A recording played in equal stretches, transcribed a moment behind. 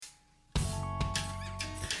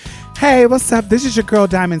Hey, what's up? This is your girl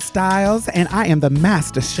Diamond Styles, and I am the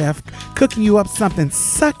master chef cooking you up something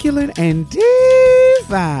succulent and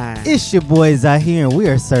divine. It's your boys out here, and we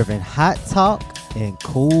are serving hot talk and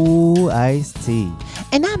cool iced tea.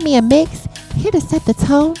 And I'm Mia Mix, here to set the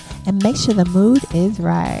tone and make sure the mood is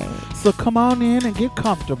right. So come on in and get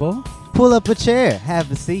comfortable. Pull up a chair,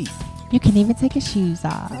 have a seat. You can even take your shoes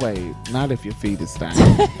off. Wait, not if your feet is down.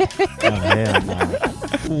 Oh, hell no.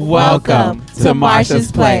 Welcome to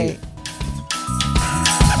Marsha's Plate.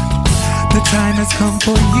 The time has come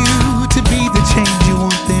for you to be the change you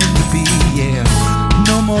want them to be, yeah.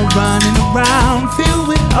 No more running around filled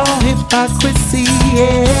with all hypocrisy,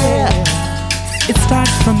 yeah. It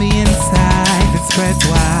starts from the inside, it spreads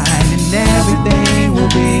wide, and everything will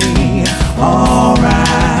be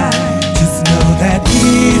alright. Just know that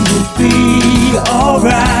it will be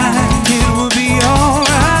alright. It will be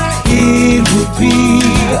alright. It will be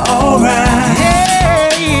alright.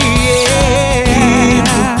 Yeah, yeah. It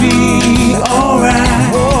will be alright.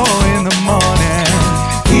 Oh, in the morning.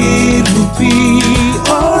 It will be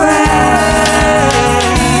alright.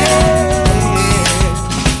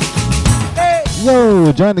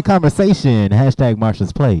 Yo, join the conversation. Hashtag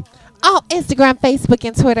Marsha's Plate. On Instagram, Facebook,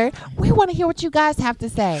 and Twitter, we want to hear what you guys have to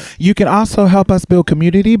say. You can also help us build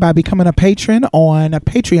community by becoming a patron on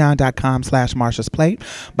patreon.com/Marsha's Plate.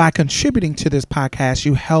 By contributing to this podcast,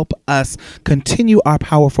 you help us continue our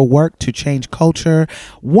powerful work to change culture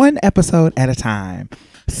one episode at a time.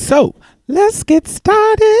 So let's get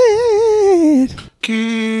started.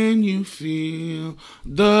 Can you feel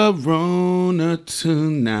the Rona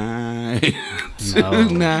tonight?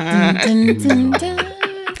 Tonight.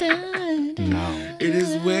 No. It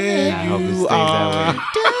is where I hope it you stays are.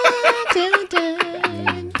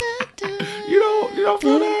 You don't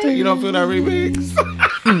feel that? You don't feel that remix?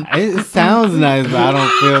 It sounds nice, but I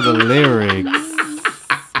don't feel the lyrics.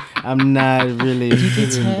 I'm not really.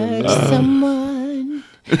 Touch someone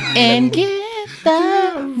and get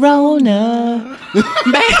the Rona.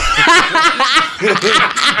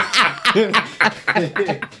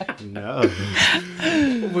 No.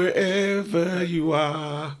 Wherever you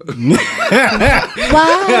are.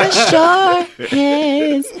 Wash your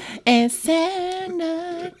hands and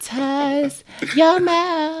sanitize your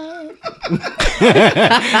mouth.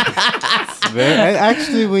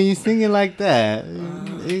 Actually, when you sing it like that,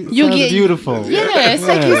 it You sounds get- beautiful. Yes,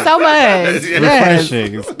 thank you so much.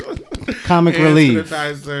 Refreshing. It's comic Hand relief.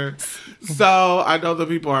 sanitizer. So I know the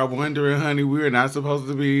people are wondering, honey, we're not supposed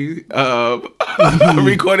to be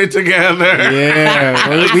recorded together.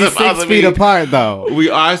 Yeah, we 6 feet apart though.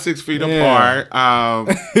 We are 6 feet Yeah. apart.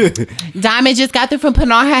 Diamond just got through from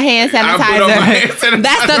putting on her hand I put on my hand sanitizer. sanitizer.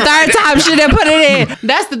 That's the third time she didn't put it in.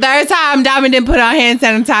 That's the third time Diamond didn't put on hand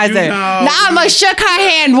sanitizer. You know. Now I'ma shook her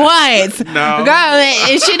hand once. No. Girl,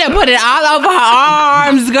 and she done put it all over her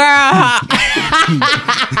arms, girl.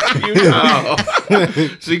 You know.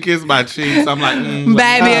 She kissed my cheeks. I'm like,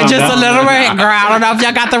 Baby, just a little bit. Girl, I don't know if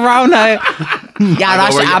y'all got the Rona. Y'all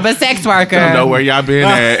know I'm a sex worker. I don't know where y'all been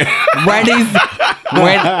at. Where these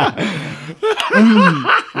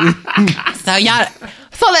So y'all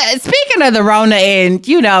speaking of the Rona and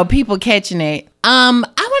people catching it, I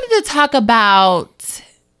wanted to talk about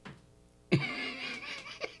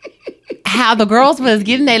how the girls was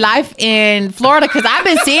getting their life in Florida, because I've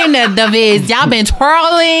been seeing the vids. Y'all been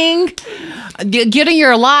twirling, getting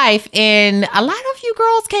your life, and a lot of you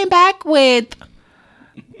girls came back with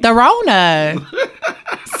the Rona.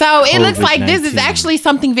 So it looks like this is COVID-19. actually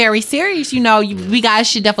something very serious. We guys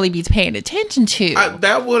should definitely be paying attention to.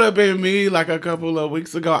 That would have been me like a couple of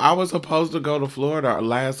weeks ago. I was supposed to go to Florida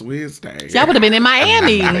last Wednesday. Y'all would have been in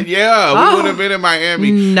Miami. Yeah, we Oh. would have been in Miami.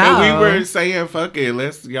 No. And we were saying, fuck it,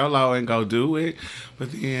 let's YOLO and go do it.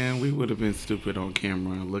 But then we would have been stupid on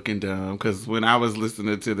camera, looking dumb. Because when I was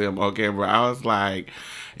listening to them on camera, I was like,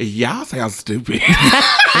 y'all sound stupid.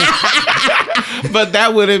 But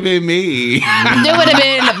that would have been me. There would have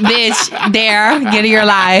been a bitch there getting your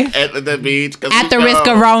life At the beach. at the risk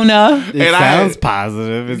of Rona. It And sounds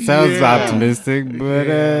positive. It sounds Yeah. optimistic, but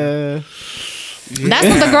That's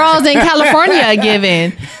what the girls in California are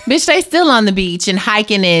giving. Bitch, they still on the beach and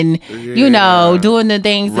hiking and, doing the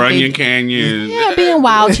things. that Runyon they- Canyon. Yeah, being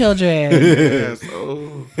wild children. Yes.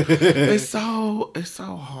 Oh. It's so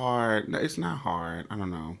hard. No, it's not hard. I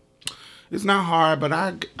don't know. It's not hard, but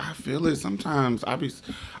I feel it sometimes.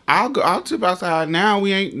 I'll tip outside. Now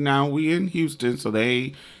we in Houston, so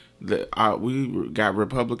we got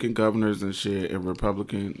Republican governors and shit, and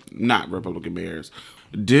not Republican mayors,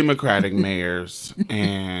 Democratic mayors,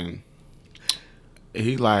 and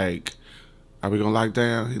he like are we gonna lock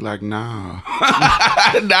down? He like, nah.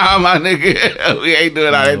 Nah, my nigga. We ain't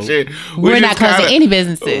doing all that shit. We're not closing any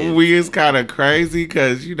businesses. We is kind of crazy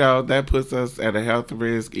because, that puts us at a health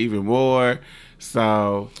risk even more.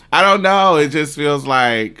 So, I don't know. It just feels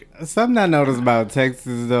like... Something I noticed about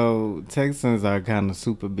Texas, though, Texans are kind of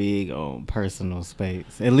super big on personal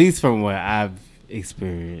space. At least from what I've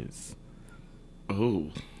experienced.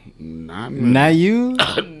 Ooh. Not you?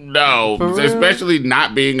 No. For real? Especially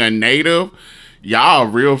not being a native. Y'all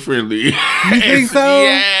real friendly. You think so?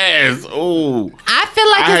 Yes. Ooh. I feel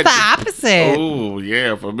like it's the opposite. Oh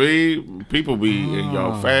yeah, for me, people be in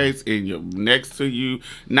your face, next to you.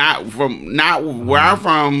 Not where I'm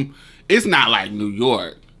from. It's not like New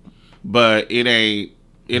York, but it ain't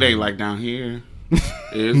like down here.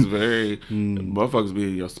 It's very motherfuckers be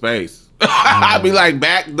in your space. I be like,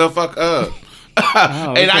 back the fuck up.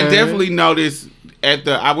 And I definitely noticed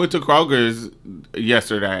I went to Kroger's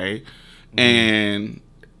yesterday, and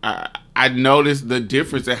I noticed the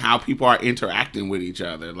difference in how people are interacting with each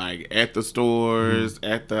other. Like at the stores,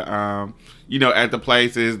 at the at the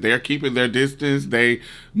places, they're keeping their distance. They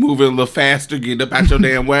moving a little faster, getting up out your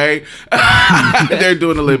damn way. They're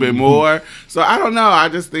doing a little bit more. So I don't know. I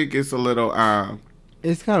just think it's a little.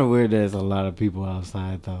 It's kind of weird. There's a lot of people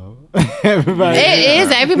outside, though. It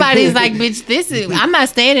is. Everybody's like, bitch, I'm not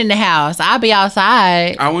staying in the house. I'll be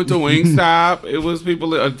outside. I went to Wingstop. It was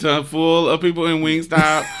a ton full of people in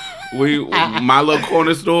Wingstop. My little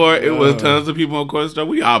corner store, it was tons of people in the corner store.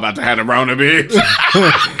 We all about to have the Rona, bitch.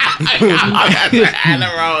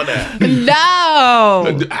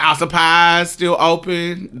 No. House of Pies still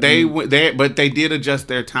open. They went there, but they did adjust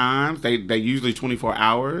their times. They usually 24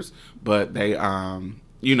 hours, but they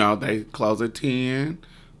they close at 10.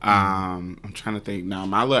 I'm trying to think now.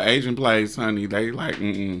 My little Asian place, honey, they like,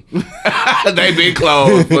 they been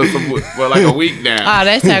closed for like a week now. Oh,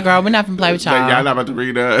 that's that girl. We're not gonna play with y'all. Y'all not about to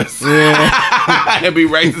read us. Yeah. It'd be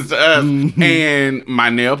racist to us. And my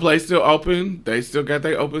nail place still open. They still got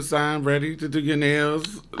their open sign ready to do your nails.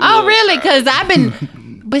 Oh, really? Because I've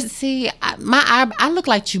been, but see, I look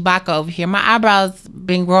like Chewbacca over here. My eyebrows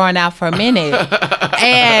been growing out for a minute,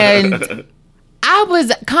 and I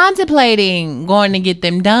was contemplating going to get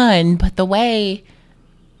them done, but the way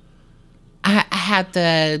I had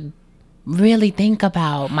to really think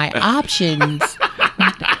about my options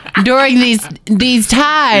during these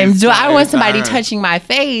times. Do I want somebody touching my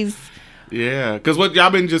face? Yeah, because what y'all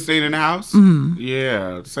been just staying in the house? Mm-hmm.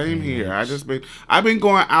 Yeah, same here. I've been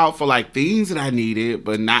going out for like things that I needed,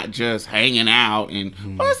 but not just hanging out. And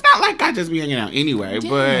well, it's not like I just be hanging out anyway,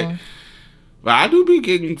 but I do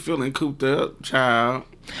be feeling cooped up, child.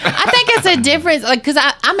 I think it's a difference, like, because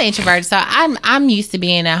I'm an introvert, so I'm used to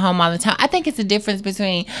being at home all the time. I think it's a difference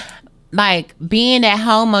between like being at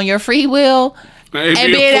home on your free will and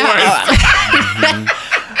being at home.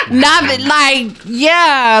 Not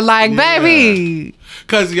like baby.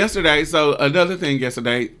 Because another thing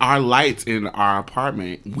yesterday, our lights in our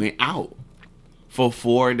apartment went out for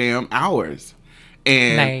 4 damn hours,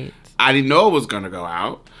 and I didn't know it was gonna go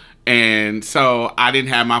out. And so I didn't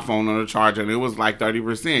have my phone on the charger, and it was like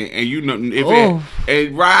 30%. And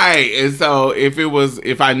and so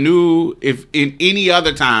if I knew if in any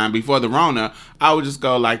other time before the Rona, I would just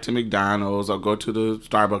go like to McDonald's or go to the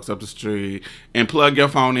Starbucks up the street and plug your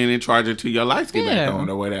phone in and charge it till your lights get back on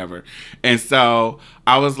or whatever. And so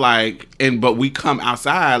I was like, but we come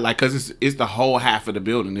outside like because it's the whole half of the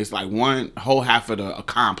building. It's like one whole half of the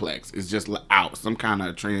complex is just out. Some kind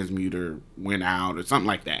of transmuter went out or something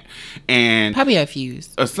like that, and probably a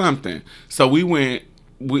fuse or something. So we went.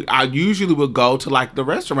 I usually would go to like the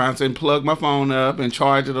restaurants and plug my phone up and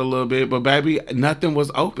charge it a little bit, but baby, nothing was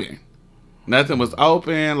open. Nothing was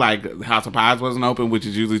open. Like House of Pies wasn't open, which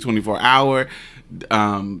is usually 24 hour.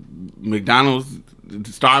 McDonald's,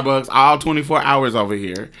 Starbucks, all 24 hours over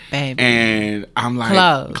here. Baby. And I'm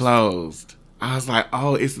like, closed. I was like,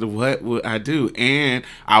 oh, what would I do? And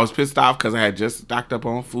I was pissed off because I had just stocked up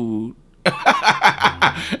on food.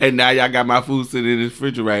 And now y'all got my food sitting in the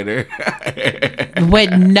refrigerator.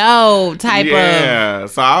 With no type of Yeah.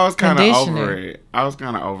 So I was kind of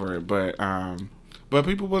over it. But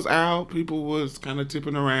people was out. People was kind of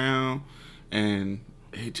tipping around. And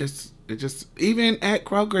it just even at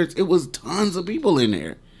Kroger's, it was tons of people in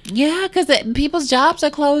there. Yeah, because people's jobs are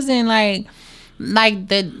closing. Like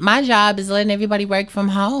my job is letting everybody work from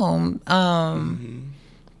home.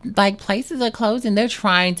 Like places are closing. They're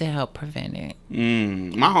trying to help prevent it.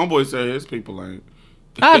 My homeboy said his people ain't.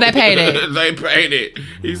 Oh, they paid it. They paid it.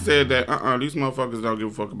 He said that these motherfuckers don't give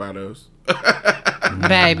a fuck about us.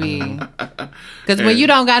 baby. Because when you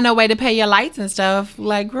don't got no way to pay your lights and stuff,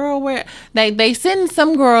 like, girl, where they send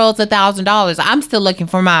some girls $1,000. I'm still looking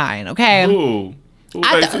for mine. Okay. Who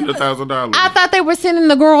they send $1,000? I thought they were sending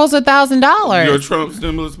the girls $1,000. Your Trump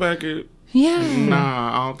stimulus package? Yeah.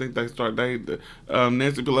 Nah, I don't think they start. Nancy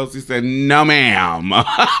Pelosi said, "No, ma'am." Oh,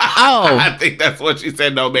 I think that's what she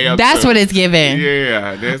said. No, ma'am. that's what it's given.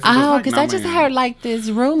 Yeah. Because I just heard like this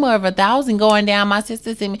rumor of 1,000 going down. My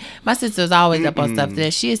sister sent me. My sister's always up on stuff.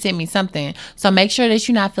 That she had sent me something. So make sure that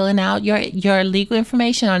you're not filling out your legal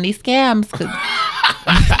information on these scams.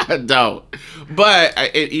 Don't.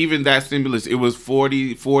 But even that stimulus, it was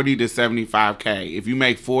 40 to 75K. If you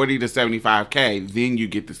make 40 to 75K, then you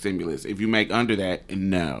get the stimulus. If you make under that,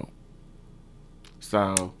 no.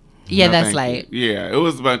 So yeah, no, that's late. Yeah, it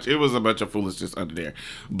was a bunch of foolishness under there.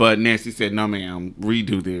 But Nancy said, "No, ma'am,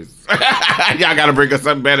 redo this. Y'all got to bring us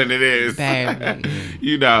something better than this." Baby.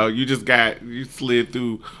 You slid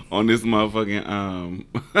through on this motherfucking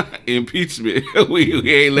impeachment. we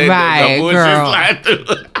ain't letting no bullshit slide through.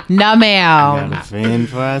 No, ma'am. Gotta fend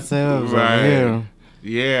for ourselves Right. over here.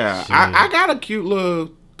 Yeah, I got a cute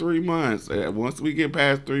little 3 months. Once we get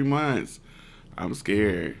past 3 months, I'm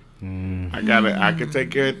scared. I can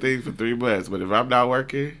take care of things for 3 months, but if I'm not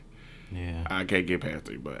working, I can't get past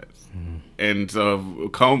 3 months. And so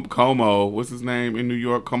Como, what's his name in New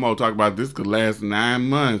York? Como talk about this could last 9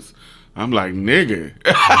 months. I'm like, nigga,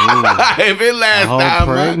 if it lasts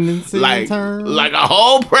 9 months, like a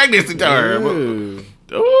whole pregnancy term.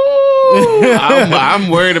 Ooh, I'm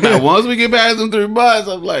worried about once we get past them 3 months.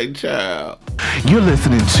 I'm like, child. You're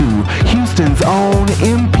listening to Houston's own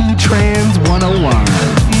MP Trans 101.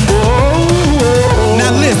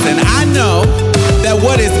 Now listen, I know that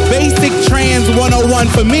what is basic trans 101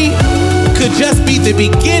 for me could just be the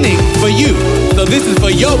beginning for you. So this is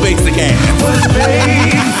for your basic ass. What's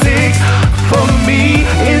basic for me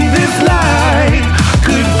in this life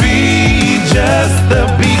could be just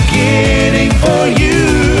the beginning for you.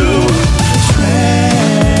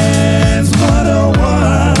 Trans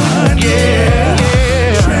 101, yeah.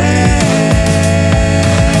 Trans.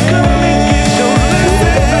 Come and get your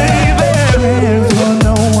listen, baby. Trans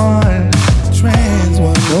 101. Trans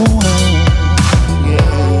 101.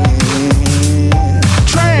 Yeah.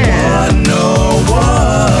 Trans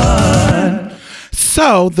 101.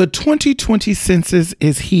 So the 2020 census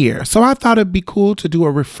is here. So I thought it'd be cool to do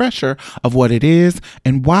a refresher of what it is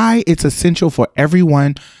and why it's essential for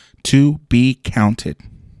everyone to be counted.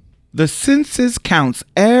 The census counts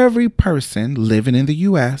every person living in the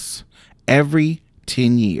U.S. every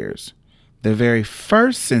 10 years. The very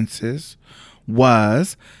first census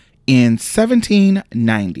was in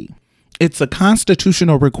 1790. It's a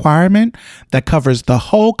constitutional requirement that covers the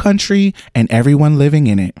whole country and everyone living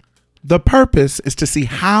in it. The purpose is to see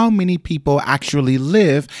how many people actually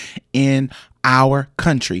live in our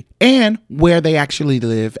country and where they actually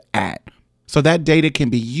live at. So that data can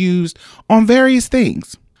be used on various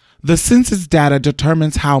things. The census data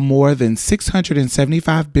determines how more than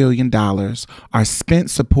 $675 billion are spent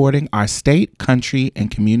supporting our state, country, and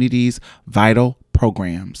communities' vital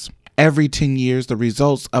programs. Every 10 years, the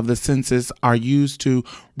results of the census are used to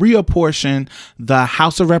reapportion the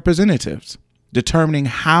House of Representatives, determining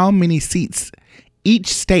how many seats each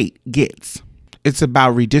state gets. It's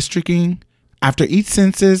about redistricting. After each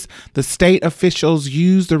census, the state officials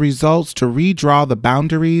use the results to redraw the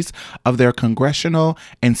boundaries of their congressional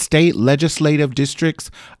and state legislative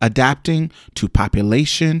districts, adapting to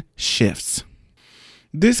population shifts.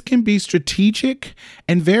 This can be strategic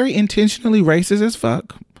and very intentionally racist as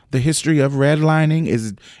fuck. The history of redlining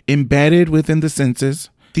is embedded within the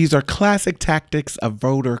census. These are classic tactics of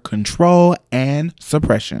voter control and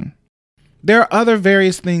suppression. There are other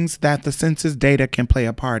various things that the census data can play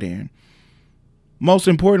a part in. Most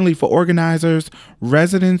importantly for organizers,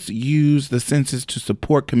 residents use the census to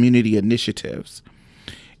support community initiatives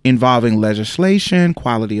involving legislation,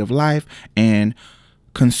 quality of life, and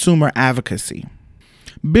consumer advocacy.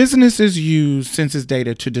 Businesses use census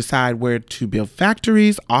data to decide where to build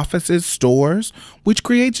factories, offices, stores, which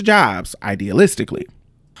creates jobs, idealistically.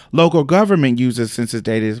 Local government uses census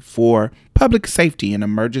data for public safety and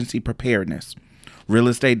emergency preparedness. Real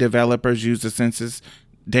estate developers use the census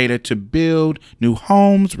data to build new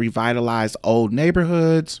homes, revitalize old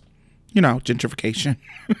neighborhoods, gentrification.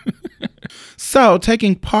 So,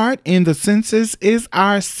 taking part in the census is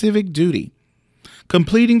our civic duty.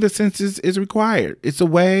 Completing the census is required. It's a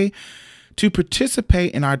way to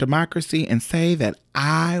participate in our democracy and say that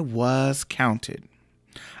I was counted.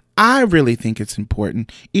 I really think it's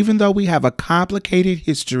important, even though we have a complicated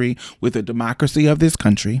history with the democracy of this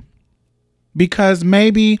country. Because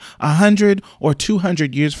maybe 100 or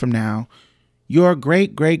 200 years from now, your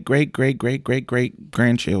great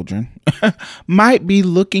grandchildren might be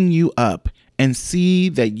looking you up and see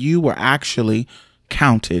that you were actually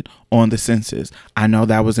counted on the census. I know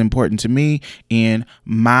that was important to me in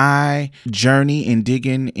my journey in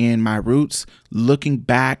digging in my roots. Looking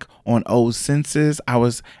back on old census, I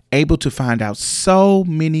was able to find out so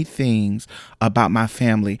many things about my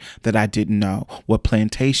family that I didn't know. What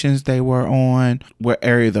plantations they were on, what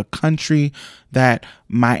area of the country that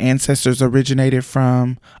my ancestors originated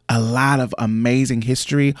from. A lot of amazing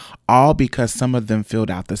history, all because some of them filled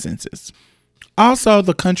out the census. Also,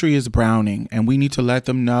 the country is browning, and we need to let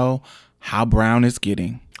them know how brown it's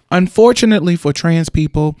getting. Unfortunately for trans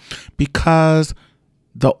people, because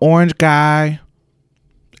the orange guy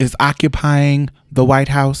is occupying the White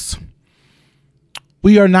House,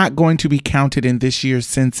 we are not going to be counted in this year's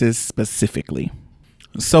census specifically.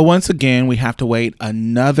 So once again, we have to wait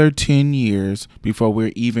another 10 years before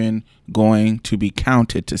we're even going to be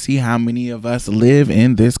counted to see how many of us live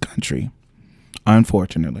in this country,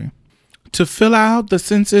 unfortunately. To fill out the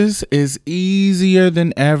census is easier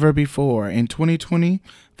than ever before. In 2020,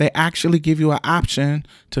 they actually give you an option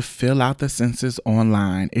to fill out the census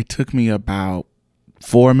online. It took me about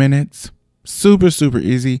 4 minutes. Super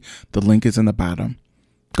easy. The link is in the bottom.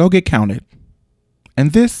 Go get counted.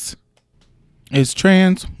 And this is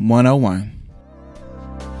Trans 101.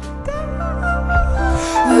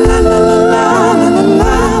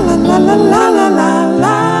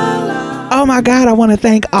 Oh my God, I want to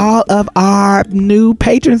thank all of our new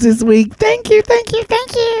patrons this week. Thank you.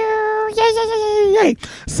 Yay.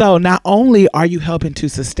 So not only are you helping to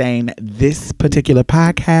sustain this particular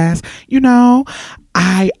podcast,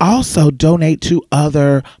 I also donate to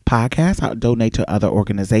other podcasts. I donate to other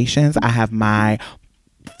organizations. I have my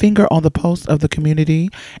finger on the pulse of the community,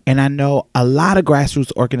 and I know a lot of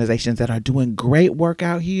grassroots organizations that are doing great work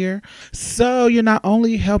out here. So you're not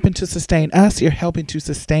only helping to sustain us, you're helping to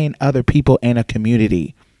sustain other people in a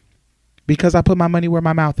community, because I put my money where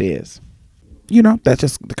my mouth is. That's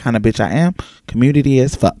just the kind of bitch I am. Community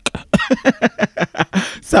as fuck.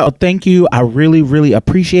 So thank you. I really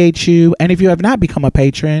appreciate you. And if you have not become a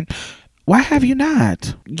patron, why have you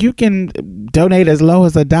not? You can donate as low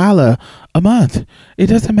as $1 a month. It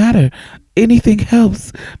doesn't matter. Anything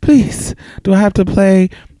helps. Please. Do I have to play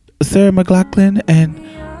Sarah McLachlan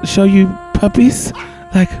and show you puppies?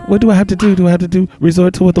 Like, what do I have to do? Do I have to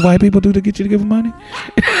resort to what the white people do to get you to give them money?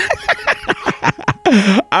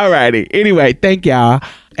 Alrighty. Anyway, thank y'all.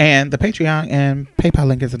 And the Patreon and PayPal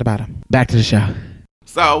link is at the bottom. Back to the show.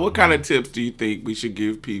 So what kind of tips do you think we should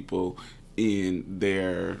give people in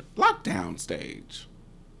their lockdown stage?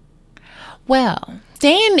 Well,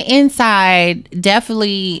 staying inside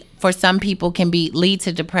definitely for some people can lead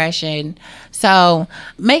to depression. So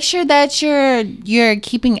make sure that you're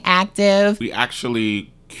keeping active. We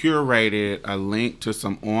actually curated a link to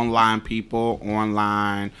some online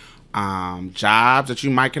jobs that you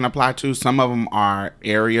might can apply to. Some of them are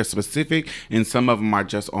area specific and some of them are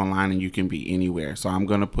just online and you can be anywhere. So I'm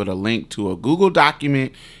going to put a link to a Google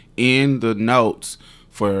document in the notes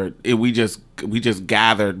for it. We just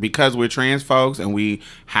gathered, because we're trans folks and we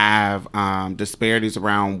have disparities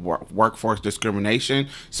around workforce discrimination,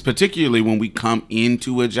 particularly when we come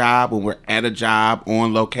into a job, when we're at a job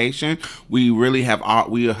on location. We have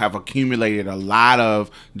accumulated a lot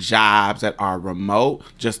of jobs that are remote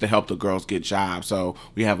just to help the girls get jobs. So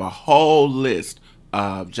we have a whole list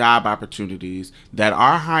of job opportunities that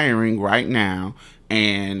are hiring right now.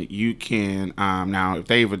 And you can, now if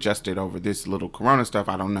they've adjusted over this little corona stuff,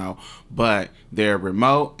 I don't know, but they're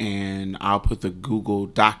remote, and I'll put the Google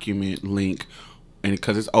document link, and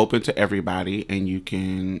because it's open to everybody, and you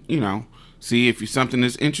can, see if something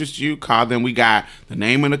that interests you, call them. We got the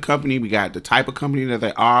name of the company, we got the type of company that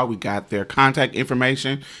they are, we got their contact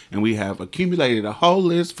information, and we have accumulated a whole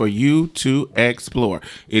list for you to explore.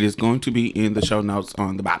 It is going to be in the show notes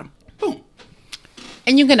on the bottom. Boom.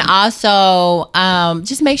 And you can also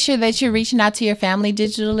just make sure that you're reaching out to your family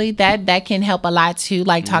digitally. That can help a lot too,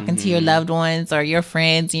 like talking to your loved ones or your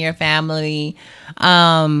friends and your family.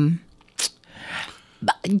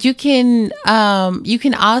 You can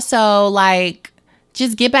also like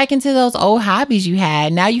just get back into those old hobbies you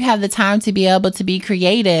had. Now you have the time to be able to be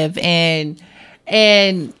creative and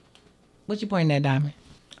what you pointing at, Diamond?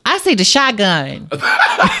 I see the shotgun.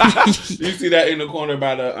 You see that in the corner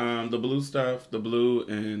by the blue stuff, the blue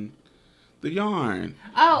and the yarn.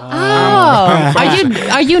 Are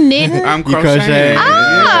you knitting? I'm crochet? crocheting.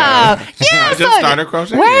 Oh, yeah. I just started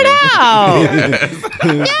crocheting. Word out.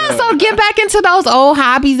 Yeah, so get back into those old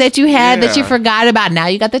hobbies that you had that you Yeah. forgot about. Now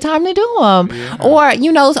you got the time to do them. Or,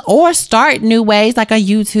 or start new ways like a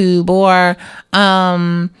YouTube or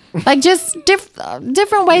like just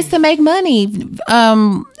different ways to make money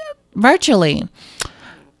virtually.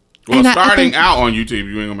 Well, And I starting think- out on YouTube,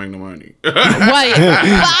 you ain't gonna make no money. Well,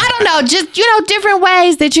 I don't know, just different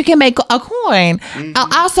ways that you can make a coin.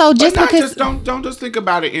 Also, just But not because don't just think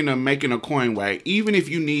about it in a making a coin way. Even if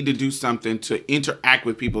you need to do something to interact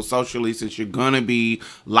with people socially, since you're gonna be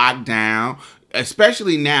locked down.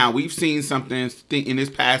 Especially now, we've seen something in this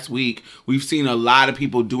past week. We've seen a lot of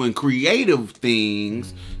people doing creative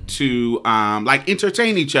things to like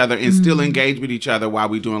entertain each other and still engage with each other while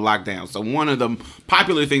we're doing lockdown. So one of the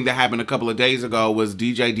popular things that happened a couple of days ago was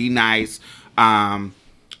DJ D Nice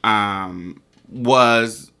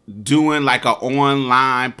was doing like an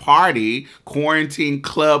online party,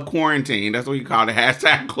 club quarantine. That's what he called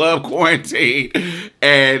it, # club quarantine.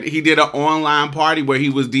 And he did an online party where he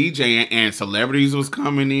was DJing and celebrities was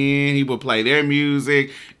coming in. He would play their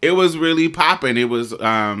music. It was really popping. It was,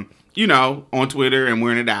 on Twitter and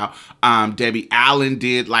wearing it out. Debbie Allen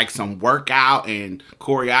did like some workout and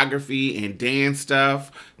choreography and dance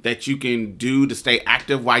stuff that you can do to stay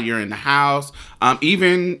active while you're in the house.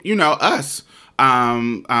 Even, us.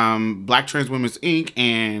 Black Trans Women's Inc.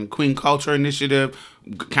 and Queen Culture Initiative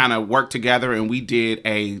kind of worked together, and we did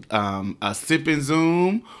a sipping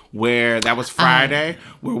Zoom where that was Friday,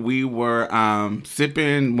 where we were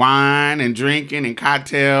sipping wine and drinking and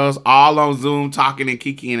cocktails all on Zoom, talking and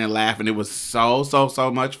kikiing and laughing. It was so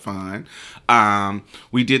much fun.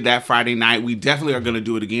 We did that Friday night. We definitely are going to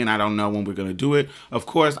do it again. I don't know when we're going to do it. Of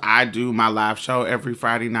course, I do my live show every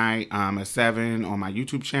Friday night at 7 on my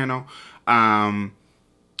YouTube channel.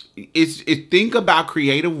 Think about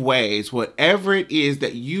creative ways, whatever it is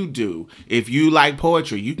that you do. If you like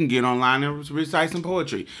poetry, you can get online and recite some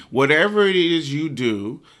poetry. Whatever it is you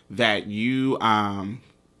do that you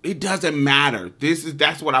it doesn't matter.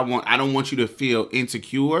 That's what I want. I don't want you to feel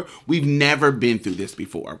insecure. We've never been through this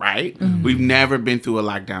before, right? Mm-hmm. We've never been through a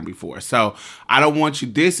lockdown before. So I don't want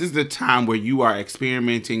you. This is the time where you are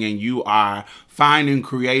experimenting and you are finding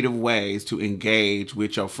creative ways to engage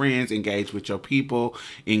with your friends, engage with your people,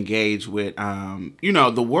 engage with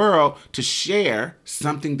the world, to share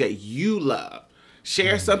something that you love.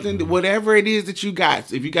 Share something, whatever it is that you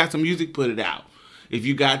got. If you got some music, put it out. If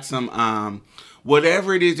you got some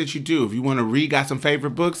whatever it is that you do, if you want to read, got some favorite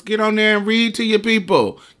books, get on there and read to your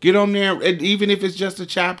people. Get on there, and even if it's just a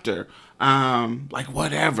chapter, like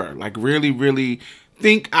whatever, like really, really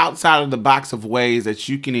think outside of the box of ways that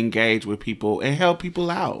you can engage with people and help people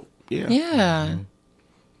out. Yeah. Yeah.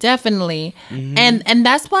 Definitely. Mm-hmm. And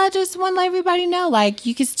that's why I just want to let everybody know, like,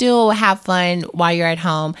 you can still have fun while you're at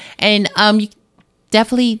home. And you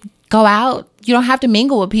definitely go out. You don't have to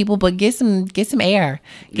mingle with people, but get some air.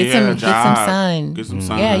 Get some sun. Get some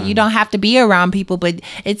sun. Yeah, you don't have to be around people, but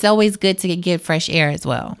it's always good to get fresh air as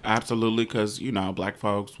well. Absolutely, because Black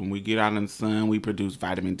folks, when we get out in the sun, we produce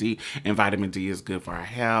vitamin D, and vitamin D is good for our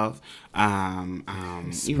health.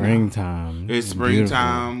 Springtime. It's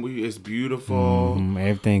springtime. It's beautiful.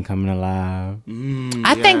 Everything coming alive.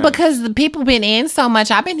 I think because the people been in so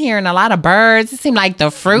much, I've been hearing a lot of birds. It seems like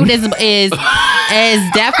the fruit is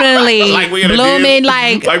definitely like we blooming.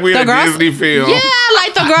 Like we in a Disney film. Yeah,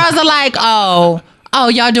 like the girls are like, oh,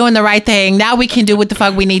 y'all doing the right thing. Now we can do what the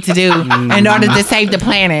fuck we need to do in order to save the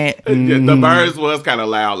planet. The birds was kind of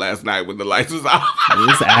loud last night when the lights was off.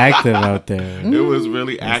 It's active out there. It was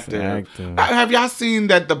really active. Have y'all seen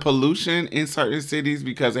that the pollution in certain cities,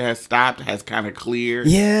 because it has stopped, has kind of cleared?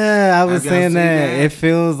 Yeah, I was saying that. It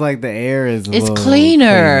feels like the air is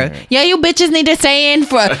cleaner. Yeah, you bitches need to stay in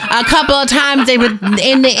for a couple of times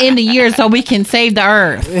in the year so we can save the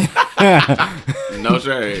earth. No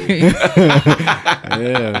shade.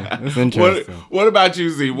 Yeah, that's interesting. What about you,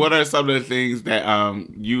 Z? What are some of the things that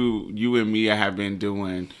you and Mia have been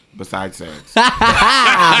doing besides sex?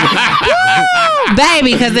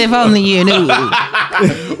 Baby, because if only you knew.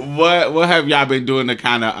 What have y'all been doing to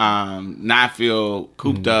kind of not feel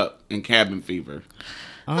cooped up in cabin fever?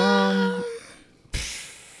 I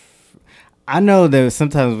know that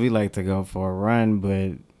sometimes we like to go for a run,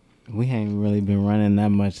 but we ain't really been running that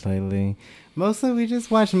much lately. Mostly we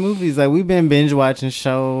just watch movies. Like, we've been binge watching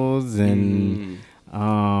shows and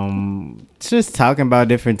just talking about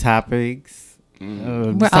different topics.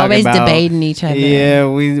 We're always debating each other. Yeah,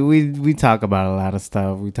 we talk about a lot of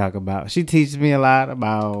stuff. She teaches me a lot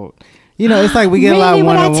about it's like we get a lot of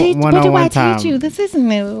what do one-on-one I time. teach you? This is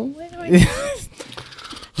new.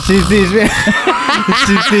 She teach me.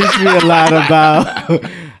 She teach me a lot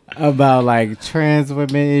about like trans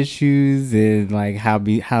women issues and like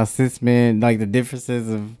how cis men, like the differences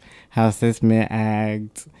of how cis men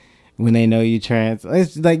act when they know you trans.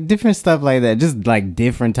 It's like different stuff like that. Just like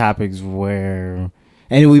different topics where.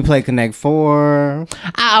 And we play Connect 4.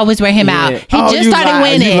 I always wear him out. He just you started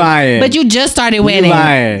winning. You lying. But you just started winning. You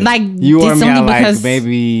lying. Like you wore me out because like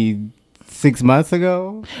maybe 6 months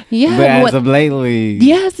ago. Yeah. But as of lately.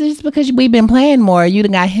 Yes, it's because we've been playing more. You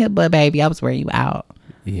done got hit, but baby, I was wearing you out.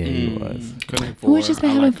 Yeah, he was. We've just been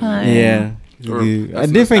having fun. Yeah.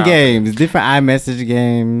 Different games, different iMessage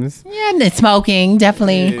games. Yeah, and then smoking,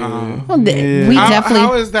 definitely. We definitely.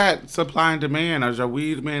 How is that supply and demand? As your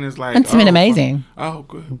weed man is like, it's been amazing. Oh,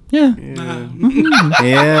 good. Yeah.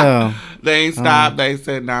 Yeah. They ain't stopped. They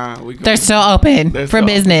said, nah. They're still open for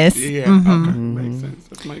business. Yeah. Mm-hmm. Okay. Makes sense.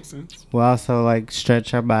 That makes sense. We also like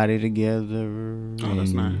stretch our body together. Oh,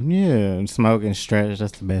 that's nice. Yeah, smoke and stretch.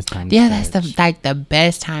 That's the best time. Yeah, that's the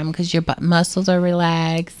best time because your muscles are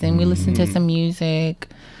relaxed and we listen to some music.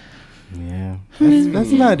 Yeah,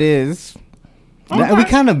 that's about it. Okay. We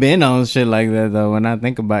kind of been on shit like that though. When I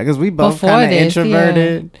think about it, because we both kind of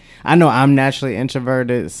introverted. Yeah. I know I'm naturally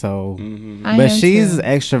introverted, so but she's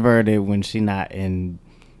extroverted when she's not in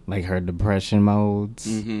like her depression modes.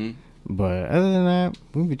 But other than that,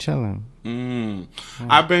 we be chilling.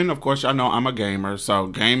 I've been, of course, y'all know I'm a gamer, so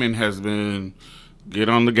gaming has been get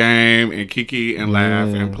on the game and kiki and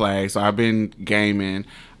laugh and play. So I've been gaming.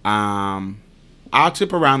 I'll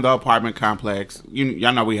tip around the apartment complex.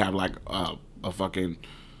 Y'all know we have like a fucking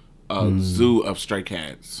zoo of stray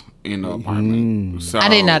cats in the apartment. So I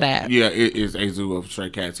didn't know that. Yeah, it is a zoo of stray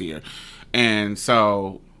cats here, and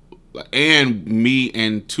so. And me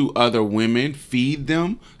and 2 other women feed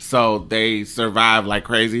them, so they survive like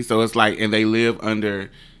crazy. So it's like, and they live under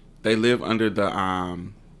the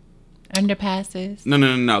underpasses.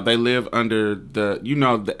 No. They live under the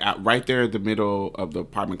right there in the middle of the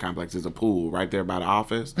apartment complex is a pool right there by the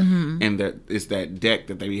office, and it's that deck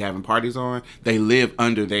that they be having parties on. They live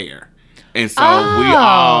under there. And so we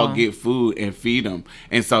all get food and feed them.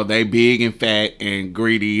 And so they big and fat and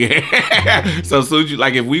greedy. So soon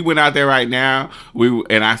as if we went out there right now,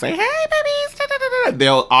 and I say, hey, babies,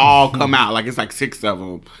 they'll all come out. Like it's like 6 of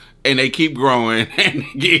them. And they keep growing, and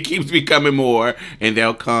it keeps becoming more, and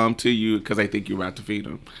they'll come to you because they think you're about to feed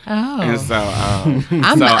them. Oh, and so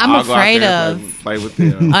I'm afraid of play with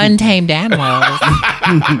them. Untamed animals.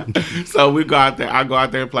 So we go out there. I go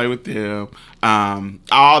out there and play with them.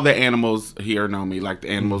 All the animals here know me, like the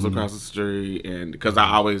animals across the street, and because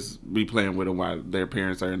I always be playing with them while their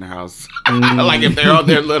parents are in the house. Like if they're on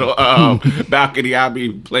their little balcony, I'll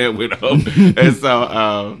be playing with them. And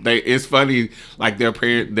so it's funny, like their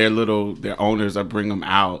owners will bring them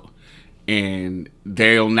out, and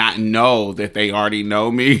they'll not know that they already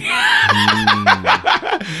know me.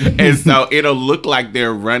 And so it'll look like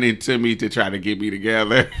they're running to me to try to get me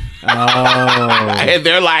together. Oh. And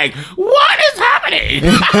they're like, what is happening?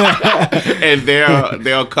 And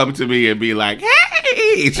they'll come to me and be like,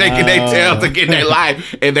 hey, shaking their tail to get their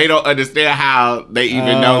life. And they don't understand how they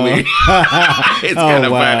even know me. It's kind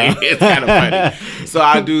of funny. It's kind of funny. So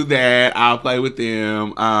I'll do that. I'll play with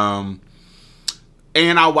them.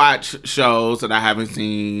 And I watch shows that I haven't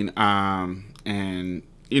seen. And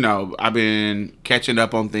I've been catching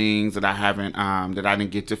up on things that I haven't, that I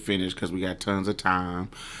didn't get to finish because we got tons of time.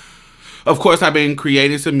 Of course, I've been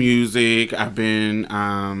creating some music. I've been,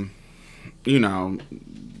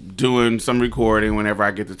 doing some recording whenever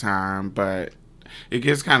I get the time, but it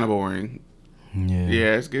gets kind of boring.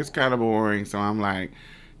 Yeah, it gets kind of boring. So I'm like,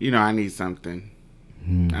 I need something.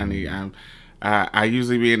 I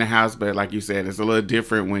usually be in the house, but like you said, it's a little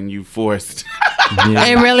different when you forced. Yeah.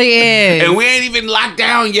 It really is. And we ain't even locked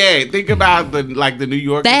down yet. Think about the New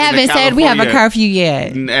York. They haven't said we have a curfew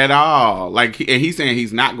yet at all. And he's saying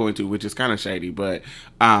he's not going to, which is kind of shady. But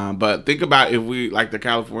think about if we like the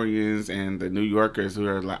Californians and the New Yorkers who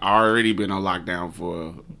are like already been on lockdown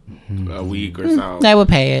for a week or so. They would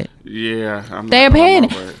pay it. Yeah, they're paying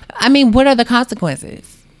it. I mean, what are the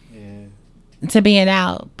consequences to being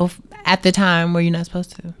out at the time where you're not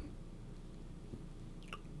supposed to?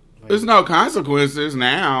 There's no consequences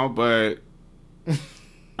now, but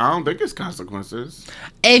I don't think it's consequences.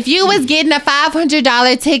 If you was getting a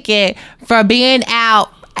 $500 ticket for being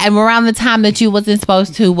out and around the time that you wasn't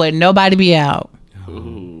supposed to, would nobody be out?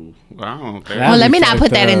 Ooh, I don't think. Well, let me not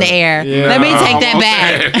put that in the air. Yeah. Let me take that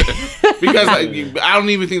back. Because I don't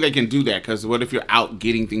even think they can do that. Because what if you're out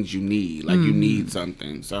getting things you need? Like you need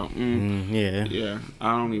something. So yeah,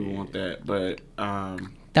 I don't even want that. But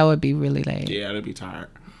that would be really lame. yeah, that'd be tired.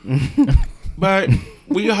 But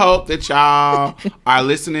we hope that y'all are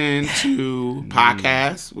listening to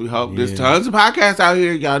podcasts. We hope there's tons of podcasts out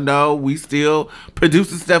here. Y'all know we still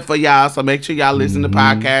producing stuff for y'all. So make sure y'all listen to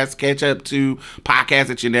podcasts. Catch up to podcasts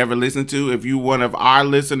that you never listened to. If you one of our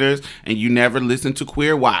listeners and you never listened to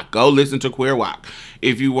Queer Walk, go listen to Queer Walk.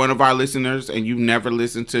 If you one of our listeners and you've never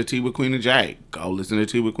listened to Tea with Queen and Jay, go listen to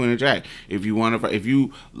Tea with Queen and Jay. If you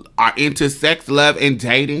are into sex, love, and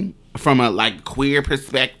dating, from a like queer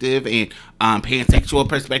perspective and pansexual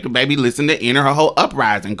perspective, baby, listen to Enter Her Whole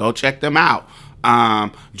Uprising. Go check them out.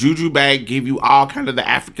 Juju Bag give you all kind of the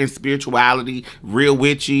African spirituality, real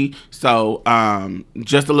witchy. So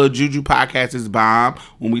Just a Little Juju podcast is bomb.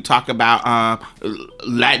 When we talk about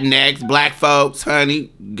Latinx, black folks,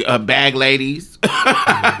 honey, bag ladies,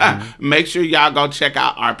 make sure y'all go check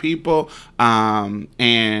out our people.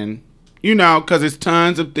 And you know, because it's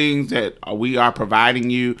tons of things that we are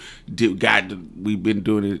providing you. We've been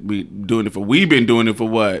doing it. We've been doing it for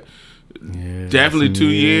what? Yeah, definitely 2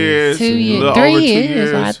 years. 2 years. 3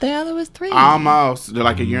 years. Right there, it was 3 years. Almost. They're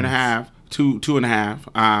like a year and a half. Two and a half.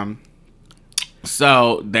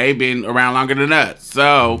 So they've been around longer than us.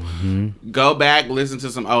 So go back, listen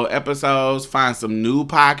to some old episodes, find some new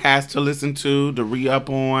podcasts to listen to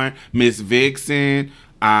re-up on. Miss Vixen.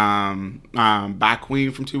 By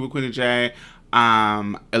Queen from Tea with Queen and Jay,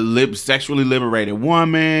 a sexually liberated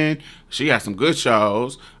woman. She has some good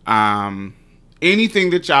shows.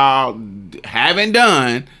 Anything that y'all haven't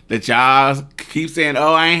done that y'all keep saying,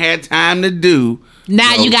 "Oh, I ain't had time to do."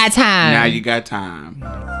 Now you got time. Now you got time.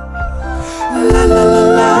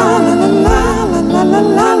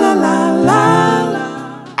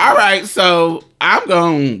 All right, so I'm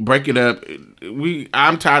gonna break it up.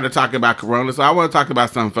 I'm tired of talking about Corona, so I want to talk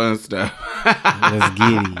about some fun stuff. Let's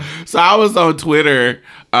get it. So I was on Twitter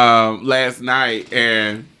last night,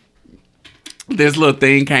 and this little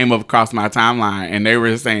thing came up across my timeline, and they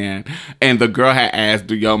were saying, and the girl had asked,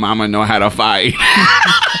 "Do your mama know how to fight?"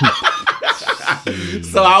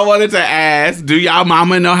 So I wanted to ask, do y'all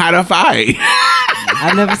mama know how to fight?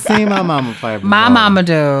 I've never seen my mama fight before. My mama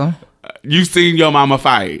do. You seen your mama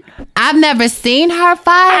fight? I've never seen her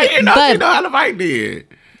fight. I didn't know she know how to fight then.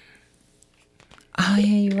 Oh yeah,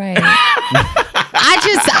 you're right.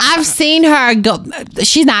 I've seen her go.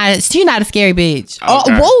 She's not a scary bitch. Okay. Oh,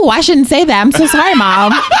 whoa! I shouldn't say that. I'm so sorry,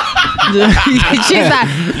 Mom. She's not.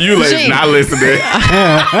 You ladies not listening.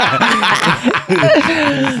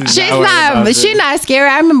 She's not scary.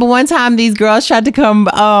 I remember one time these girls tried to come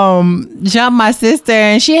jump my sister,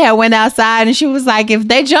 and she had went outside, and she was like, "If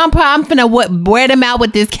they jump her, I'm finna wear them out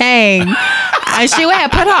with this cane." And she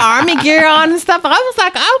had put her army gear on and stuff. I was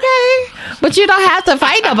like, "Okay, but you don't have to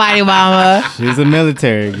fight nobody, Mama." She's a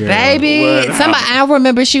military girl, baby. I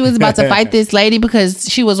remember she was about to fight this lady because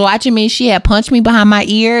she was watching me. She had punched me behind my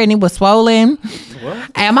ear, and it was swollen. What?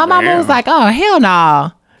 And my mama was like, "Oh hell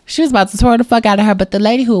no." She was about to tear the fuck out of her, but the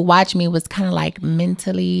lady who watched me was kind of like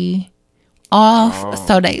mentally off.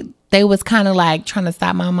 So they was kind of like trying to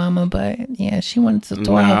stop my mama, but yeah, she wanted to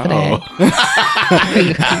throw her for that.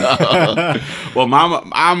 Well,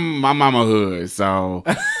 my mama hood, so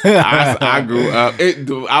I grew up.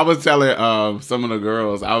 I was telling some of the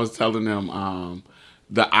girls, I was telling them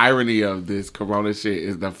the irony of this Corona shit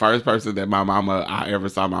is the first person that I ever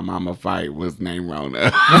saw my mama fight was named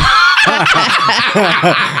Rona.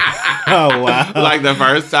 Oh wow! Like the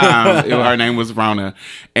first time, her name was Rona,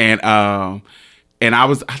 and I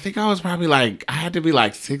think I was probably like, I had to be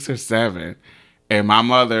like 6 or 7, and my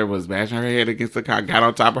mother was bashing her head against the concrete, got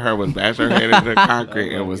on top of her, was bashing her head into the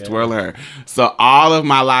concrete, and was twirling her. So all of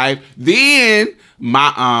my life, then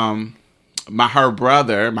her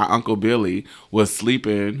brother, my Uncle Billy, was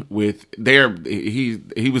sleeping with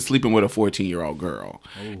he was sleeping with a 14-year-old girl.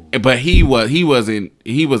 Ooh. But he was a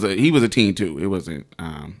teen too. It wasn't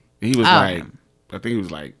he was like, I think he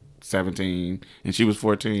was like 17 and she was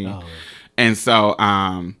 14. Oh. And so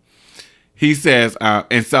he says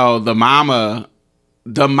and so the mama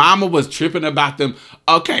was tripping about them.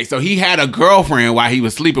 Okay, so he had a girlfriend while he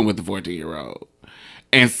was sleeping with the 14-year-old.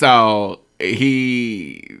 And so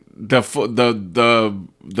the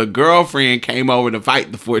girlfriend came over to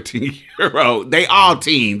fight the 14-year-old. They all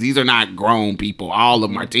teens. These are not grown people. All of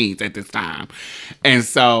them are teens at this time. And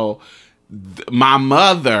so my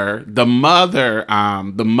mother, the mother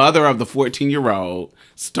of the 14-year-old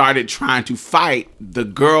started trying to fight the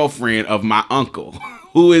girlfriend of my uncle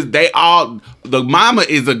the mama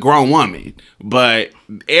is a grown woman, but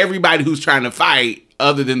everybody who's trying to fight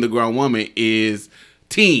other than the grown woman is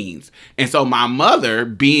teens. And so my mother,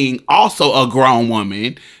 being also a grown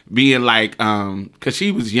woman, being like, because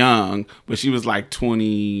she was young, but she was like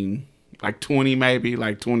 20 maybe,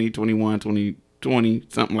 like 20, 21, 20,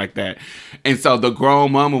 something like that. And so the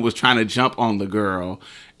grown mama was trying to jump on the girl.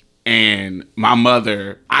 And my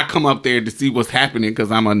mother, I come up there to see what's happening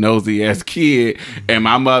because I'm a nosy ass kid. And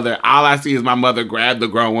my mother, all I see is my mother grab the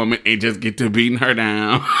grown woman and just get to beating her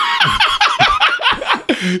down.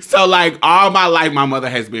 So, like, all my life, my mother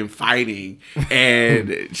has been fighting,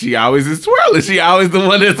 and she always is twirling. She always the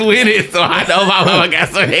one that's winning, so I know my mama got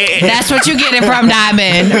some head. That's what you get it from,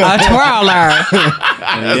 Diamond, a twirler.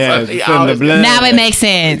 Now it makes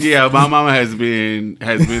sense. Yeah, my mama has been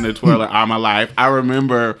a twirler all my life. I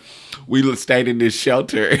remember we stayed in this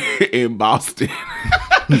shelter in Boston.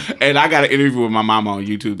 And I got an interview with my mama on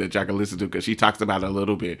YouTube that y'all can listen to because she talks about it a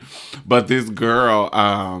little bit. But this girl,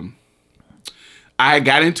 I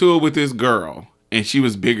got into it with this girl, and she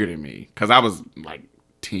was bigger than me because I was like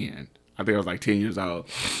 10. I think I was like 10 years old.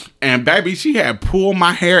 And baby, she had pulled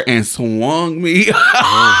my hair and swung me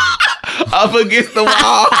up against the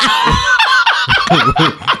wall.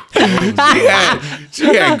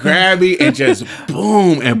 she had grabbed me and just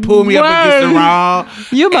boom and pulled me up against the wall.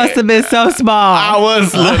 You must have been so small. I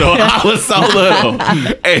was little. I was so little.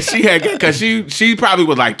 And she had, because she probably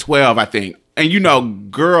was like 12, I think. And you know,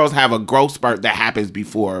 girls have a growth spurt that happens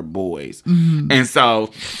before boys. Mm-hmm. And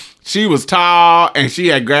so she was tall and she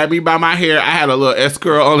had grabbed me by my hair. I had a little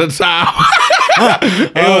S-curl on the top.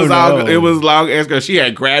 It was long S-curl. She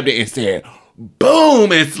had grabbed it and said,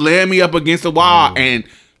 boom, and slammed me up against the wall. And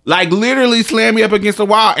like literally slammed me up against the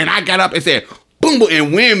wall. And I got up and said, boom, boom,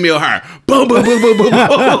 and windmill her. Boom, boom, boom, boom, boom,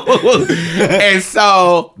 boom. And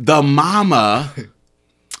so the mama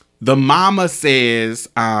says,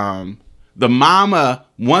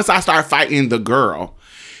 once I start fighting the girl,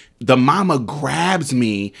 the mama grabs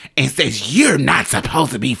me and says, you're not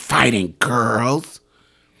supposed to be fighting girls.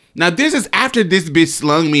 Now, this is after this bitch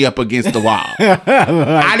slung me up against the wall.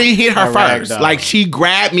 I didn't hit her first. Like, she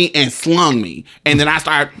grabbed me and slung me. And then I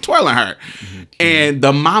started twirling her. And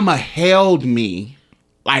the mama held me,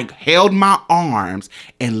 like, held my arms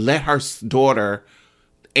and let her daughter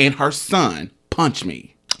and her son punch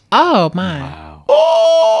me. Oh, my. Wow.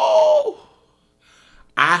 Oh!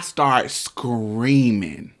 I start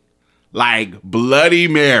screaming like Bloody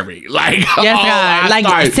Mary. Like, yes, God.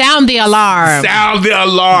 Like, sound the alarm. Sound the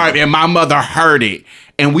alarm. And my mother heard it.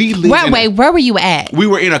 And we lived where were you at? We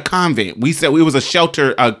were in a convent. We said it was a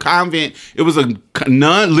shelter, a convent. It was a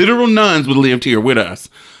literal nuns would lived here with us.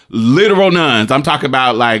 Literal nuns. I'm talking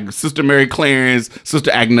about like Sister Mary Clarence,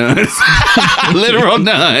 Sister Agnes. Literal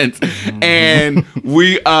nuns. And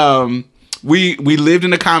we lived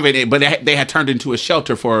in a convent, but they had turned into a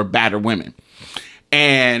shelter for battered women.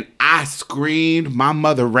 And I screamed. My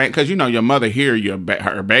mother ran, because you know your mother hear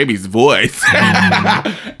her baby's voice.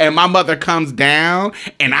 And my mother comes down,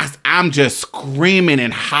 and I'm just screaming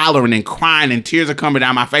and hollering and crying, and tears are coming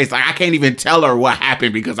down my face. Like I can't even tell her what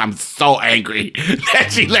happened because I'm so angry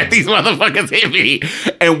that she let these motherfuckers hit me.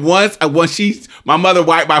 And once my mother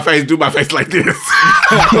wiped my face, do my face like this,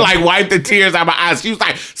 like wipe the tears out of my eyes. She was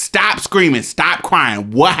like, "Stop screaming, stop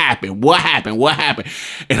crying. What happened? What happened? What happened?"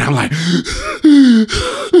 And I'm like.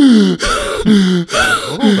 And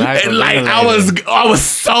like I was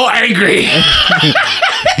so angry.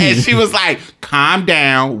 And she was like, calm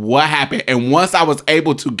down, what happened? And once I was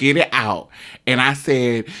able to get it out, and I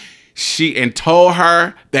said, told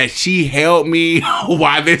her that she held me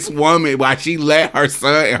while she let her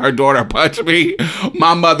son and her daughter punch me,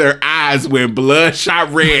 my mother's eyes went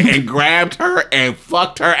bloodshot red and grabbed her and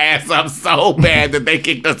fucked her ass up so bad that they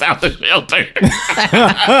kicked us out the shelter.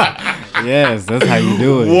 Yes, that's how you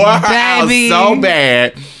do it. Wore her out so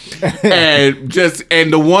bad.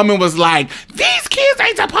 And the woman was like, these kids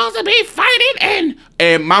ain't supposed to be fighting.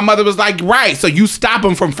 And my mother was like, right, so you stop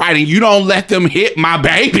them from fighting. You don't let them hit my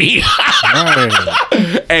baby.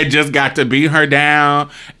 Right. And just got to beat her down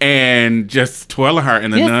and just twirling her.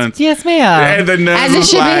 And the nuns. Yes, ma'am. And the nuns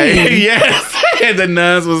was like, yes. And the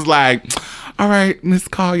nuns was like, all right, Miss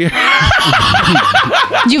Collier.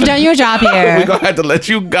 You've done your job here. We're going to have to let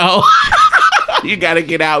you go. You got to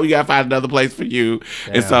get out. We got to find another place for you.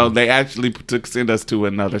 Damn. And so they actually send us to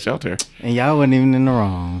another shelter. And y'all wasn't even in the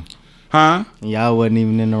wrong. Huh? Y'all wasn't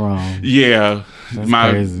even in the wrong. Yeah. That's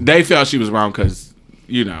crazy. They felt she was wrong because,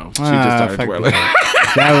 you know, she just started twirling.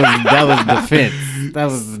 That was defense. That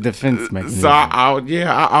was the defense mechanism. So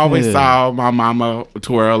I always saw my mama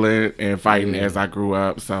twirling and fighting as I grew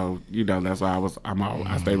up. So that's why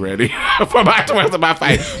I stay ready for my twirls and my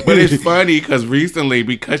fight. But it's funny because recently,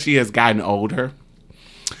 because she has gotten older,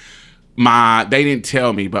 they didn't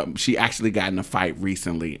tell me, but she actually got in a fight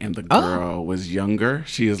recently, and the girl was younger.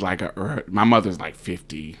 She is like my mother's like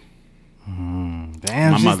 50.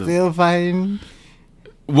 Damn, she's still fighting.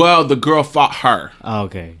 Well, the girl fought her. Oh,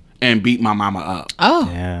 okay. And beat my mama up. Oh.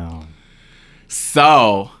 Damn.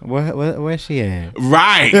 So where's she at?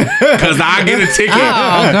 Right, because I get a ticket.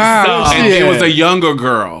 Oh, girl. So, and it was a younger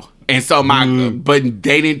girl, and so but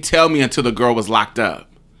they didn't tell me until the girl was locked up.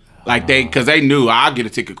 Like because they knew I'll get a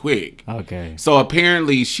ticket quick. Okay. So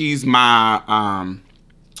apparently she's my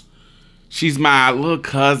little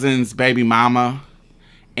cousin's baby mama,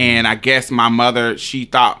 and I guess my mother, she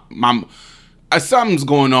thought something's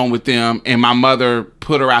going on with them, and my mother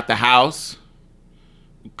put her out the house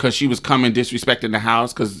because she was coming disrespecting the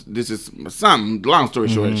house. Because this is something. Long story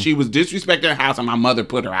short, she was disrespecting the house, and my mother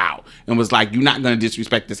put her out and was like, "You're not gonna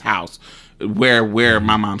disrespect this house." Where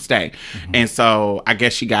my mom stayed. And so I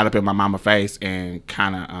guess she got up in my mama's face and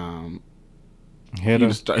kind of hit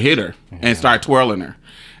her and started twirling her.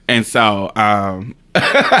 And so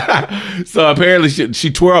so apparently she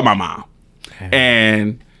twirled my mom.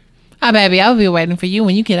 And oh, baby, I'll be waiting for you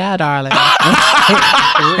when you get out, darling.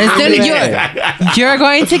 As soon as you're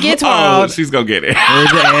going to get twirled. Oh, she's gonna get it.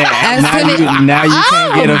 Now you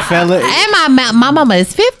can't get a fella. And my mama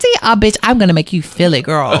is 50. Oh, bitch, I'm gonna make you feel it,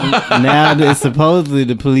 girl. Now it's supposedly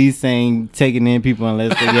the police ain't taking in people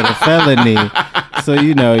unless they get a felony. So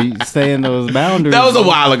you stay in those boundaries. That was a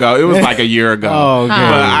while ago. It was like a year ago. Oh, okay.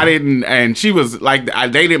 But I didn't, and she was like,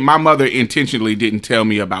 my mother intentionally didn't tell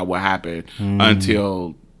me about what happened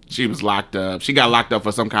until she was locked up. She got locked up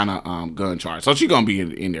for some kind of gun charge, so she's gonna be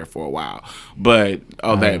in there for a while. But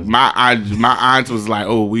my aunt was like,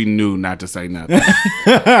 "Oh, we knew not to say nothing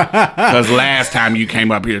because last time you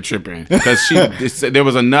came up here tripping." Because there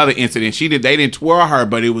was another incident. They didn't twirl her,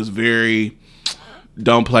 but it was very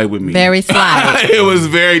don't play with me. Very slight. It was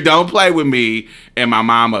very don't play with me and my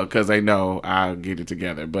mama because they know I'll get it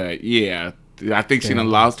together. But yeah, I think she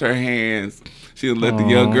done lost her hands. She done let the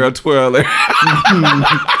young girl twirl her.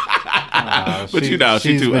 But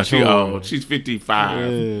she old. She's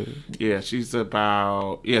 55. Yeah, she's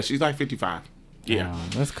like 55. Yeah.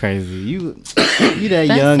 That's crazy. You that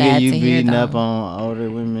young and you beating up on older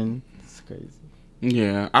women. It's crazy.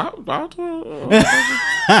 Yeah, I'll twirl.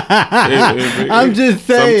 I'm just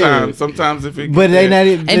saying. Sometimes if it, but they not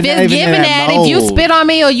even. If it's given that, if you spit on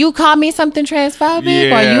me or you call me something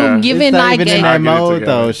transphobic, or you giving like in that mode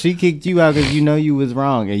though, she kicked you out because you was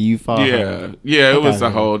wrong and you fought her. Yeah, it was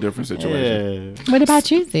a whole different situation. Yeah. What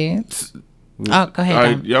about you, then? Oh, go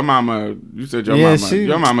ahead. Your mama. You said your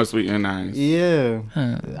mama's sweet and nice. Yeah,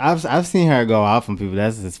 I've seen her go off on people.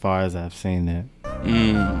 That's as far as I've seen it.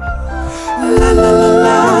 Yeah.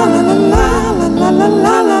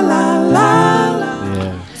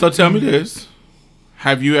 So tell me this: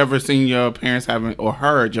 have you ever seen your parents having or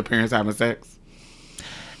heard your parents having sex?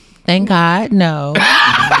 Thank God, no.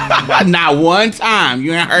 Not one time.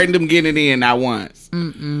 You ain't heard them getting it in. Not once.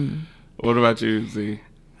 What about you, Z?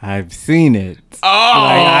 I've seen it. Oh,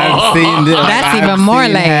 I've seen it. That's even more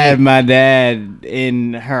lame. Had my dad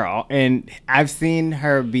in her, and I've seen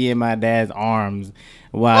her be in my dad's arms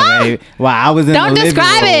while I was in the living room. Don't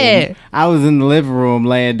describe it. I was in the living room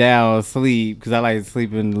laying down asleep because I like to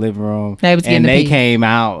sleep in the living room. They came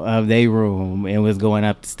out of their room and was going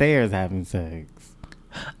up the stairs having sex.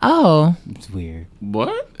 Oh, it's weird.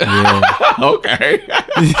 What? Yeah. Okay.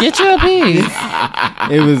 Get you a piece.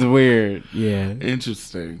 It was weird. Yeah.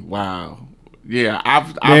 Interesting. Wow. Yeah,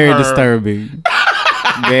 I've very heard, disturbing.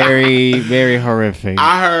 Very, very horrific.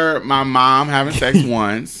 I heard my mom having sex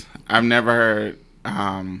once. I've never heard.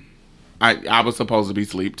 I was supposed to be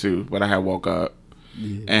asleep too, but I had woke up,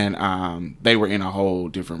 and they were in a whole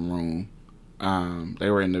different room. They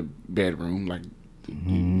were in the bedroom, like.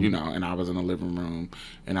 And I was in the living room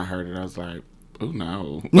and I heard it. I was like, oh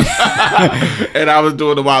no. And I was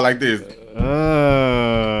doing the wall like this.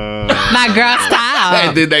 My girl stopped.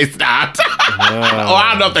 And then they stopped. I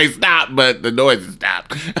don't know if they stopped, but the noises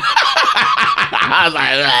stopped. I was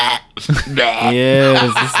like,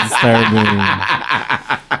 yes, it's disturbing.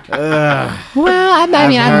 Well, I've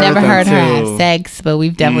never heard her have sex, but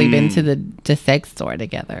we've definitely been to the sex store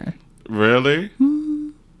together. Really?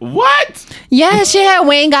 What? Yeah, she had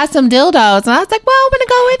went and got some dildos, and I was like, "Well, I'm gonna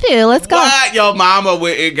go with you. Let's go." What? Your mama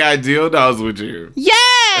went and got dildos with you?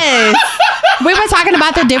 Yes. we were talking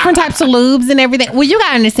about the different types of lubes and everything. Well, you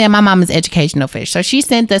gotta understand, my mom is educational fish, so she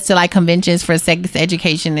sent us to like conventions for sex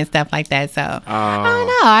education and stuff like that. So I don't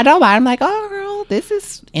know. I don't mind. I'm like, oh, girl, this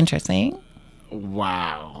is interesting.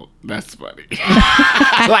 Wow, that's funny.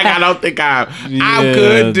 Like, I don't think I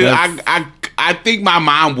could do. I think my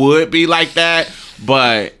mom would be like that,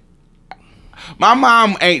 but my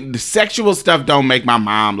mom ain't. The sexual stuff don't make my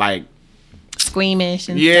mom like Squeamish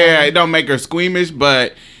and stuff. It don't make her squeamish,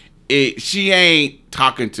 but she ain't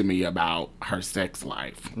talking to me about her sex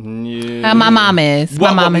life. Yeah. My mom is.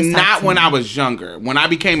 My mom is not when I was younger. When I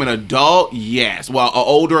became an adult, yes. Well, an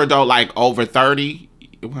older adult, like over 30.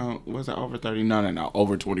 Well, was it over 30? No.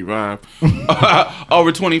 Over 25.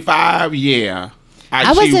 Over 25, yeah.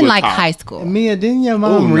 I was in like high school. Mia, didn't your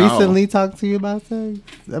mom recently talk to you about sex?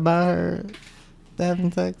 About her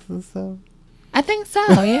having sex and stuff? I think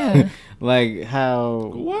so, yeah. Like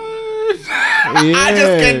how... What? Yeah. I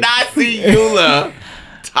just cannot see Eula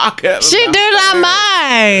talk about she do not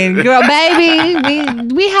mind. Girl,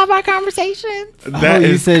 baby, we have our conversations. That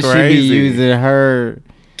you said crazy. She be using her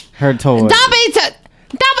toys. Don't be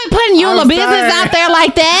putting Eula business out there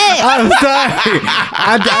like that. I'm sorry.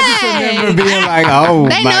 I just remember being like, oh,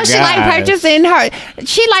 they know she like purchasing her.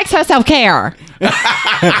 She likes her self-care.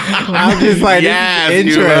 I'm just like, yes, this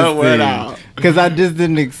is interesting. Because I just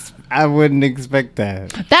didn't I wouldn't expect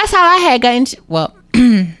that. That's how I had gotten well.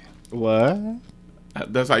 What?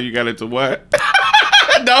 That's how you got into what?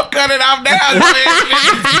 Don't cut it off now.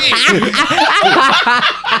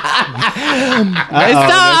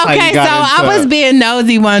 I was being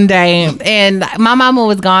nosy one day and my mama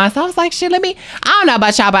was gone. So I was like, shit, I don't know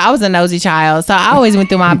about y'all, but I was a nosy child. So I always went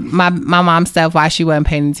through my mom's stuff while she wasn't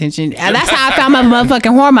paying attention. And that's how I found my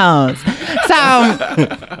motherfucking hormones.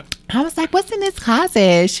 So I was like, what's in this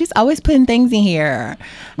closet? She's always putting things in here.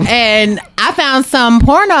 And I found some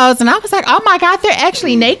pornos and I was like, oh my God, they're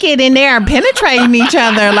actually naked in there penetrating each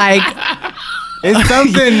other. Like, it's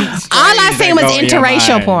something all I seen was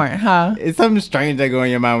interracial porn, huh? It's something strange that go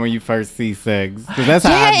in your mind when you first see sex. That's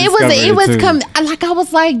how I it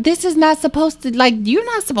was like, this is not supposed to, like, you're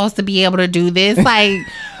not supposed to be able to do this. Like,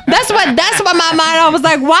 that's what my mind, I was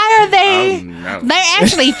like, why are they, they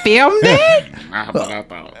actually filmed it? Not what I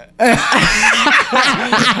thought. I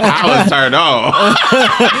was turned on.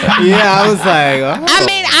 Yeah, I was like, oh. I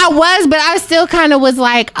mean, I was, but I still kind of was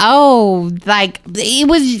like, oh, like, it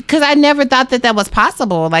was, because I never thought that was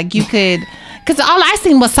possible. Like, you could, because all I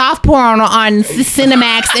seen was soft porn on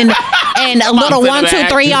Cinemax and a little 1, 2,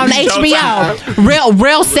 3 on HBO.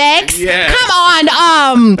 Real sex. Yes. Come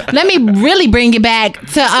on. Let me really bring it back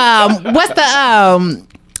to what's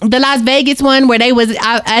the Las Vegas one where they was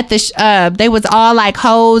out at the they was all like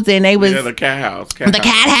hoes and they was the cat house. The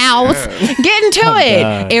cat house. Yeah. Get into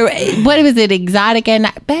it. What was it? Exotic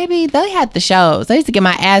and baby, they had the shows. I used to get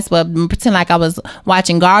my ass whooped and pretend like I was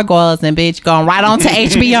watching Gargoyles and bitch going right on to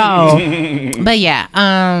HBO. But yeah,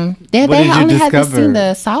 they only had to see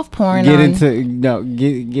the soft porn. Get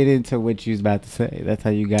into what you was about to say. That's how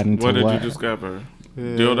you got into what did you discover?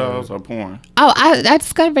 Dildos or porn? Oh, I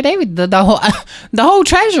discovered the whole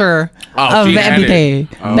treasure of everything,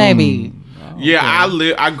 baby. Yeah,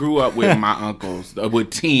 I grew up with my uncles, with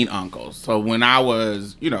teen uncles. So when I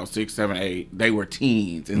was, 6, 7, 8, they were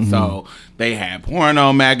teens, and so they had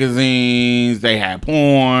porno magazines, they had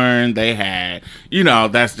porn, they had,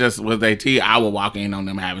 that's just what they teach. I would walk in on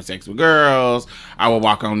them having sex with girls. I would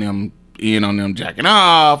walk on them, on them jacking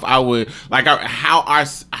off. I would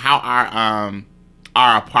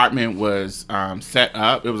our apartment was set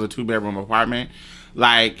up. It was a 2-bedroom apartment.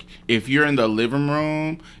 Like, if you're in the living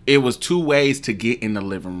room, it was 2 ways to get in the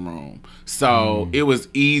living room. So it was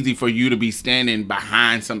easy for you to be standing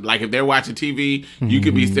behind some, like if they're watching TV, you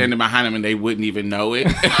could be standing behind them and they wouldn't even know it.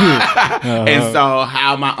 And so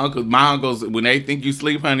how my uncles, when they think you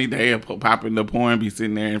sleep, honey, they pop in the porn, be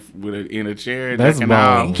sitting there in a chair. That's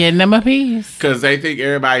getting them a piece. Because they think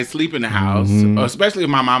everybody's sleeping in the house, especially if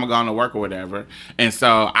my mama gone to work or whatever. And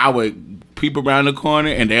so I would peep around the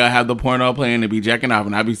corner and they'll have the porno playing and be jacking off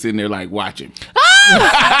and I'd be sitting there like watching.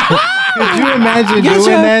 Could you imagine doing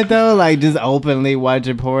that though? Like just openly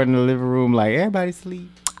watching porn in the living room, like everybody sleep.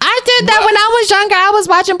 I did that when I was younger. I was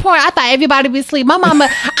watching porn. I thought everybody would sleep. My mama,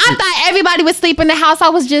 I thought everybody would sleep in the house. I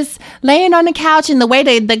was just laying on the couch, and the way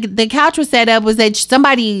the couch was set up was that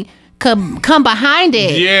somebody could come behind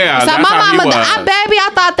it. Yeah, so that's my how he mama, was. I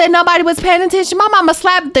thought that nobody was paying attention. My mama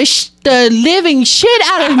slapped the living shit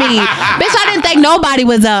out of me. Bitch, I didn't think nobody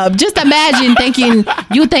was up. Just imagine thinking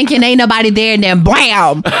ain't nobody there, and then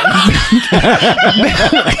blam.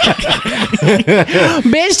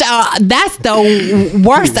 Bitch, that's the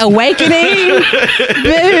worst awakening.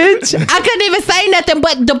 Bitch, I couldn't even say nothing.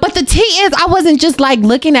 But the tea is, I wasn't just like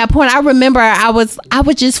looking at porn. I remember I was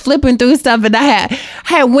just flipping through stuff, and I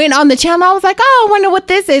had went on the channel. I was like, oh, I wonder what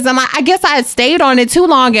this is. And I guess I had stayed on it too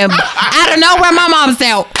long, and out of nowhere, my mom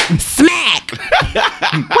said, smack.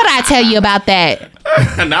 What I tell you about that?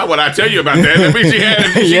 Not what I tell you about that. That means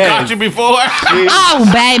she caught you before. Oh,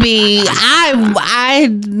 baby, I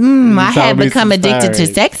had become addicted to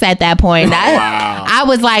sex at that point. Wow. I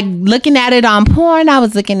was like looking at it on porn. I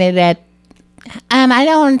was looking at it. I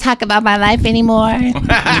don't want to talk about my life anymore. I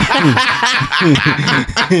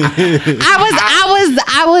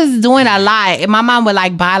was doing a lot. And my mom would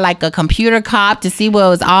like buy like a computer cop to see what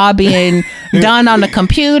was all being done on the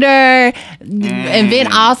computer,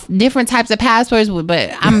 invent all different types of passwords.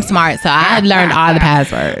 But I'm smart, so I learned all the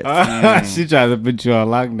passwords. She tried to put you on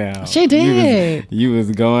lockdown. She did. You was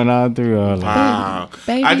going on through all that. Wow.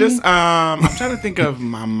 Baby. I just I'm trying to think of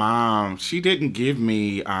my mom. She didn't give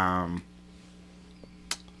me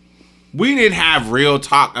we didn't have real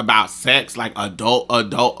talk about sex, like adult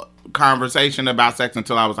conversation about sex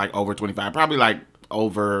until I was like over 25, probably like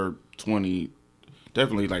over 20,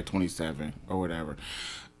 definitely like 27 or whatever.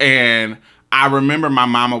 And I remember my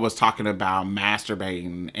mama was talking about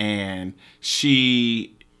masturbating, and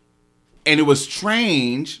it was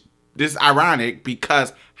strange, this is ironic,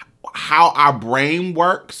 because how our brain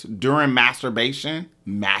works during masturbation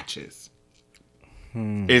matches.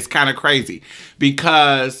 It's kind of crazy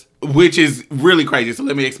which is really crazy. So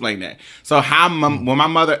let me explain that. So when my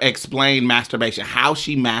mother explained masturbation, how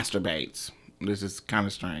she masturbates, this is kind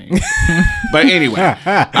of strange. But anyway,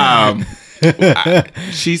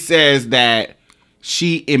 she says that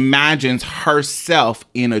she imagines herself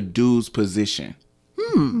in a dude's position.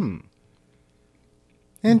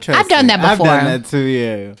 Interesting. I've done that before. I've done that too,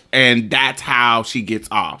 yeah. And that's how she gets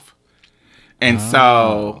off. And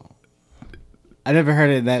so... I never heard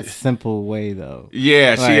it that simple way, though.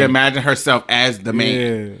 Yeah, Like, she imagined herself as the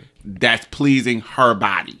man that's pleasing her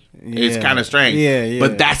body. It's kind of strange. Yeah.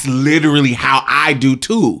 But that's literally how I do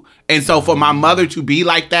too. And so for my mother to be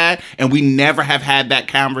like that, and we never have had that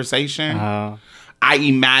conversation, I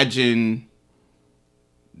imagine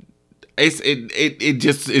it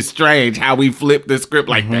just is strange how we flip the script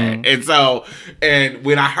like that. And so, and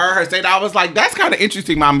when I heard her say that, I was like, that's kind of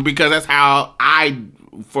interesting, Mama, because that's how I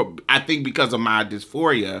think because of my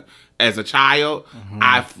dysphoria as a child,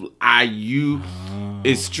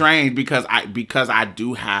 it's strange because I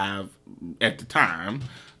do have at the time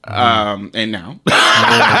and now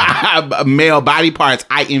male body parts.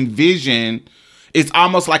 I envision it's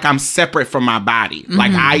almost like I'm separate from my body.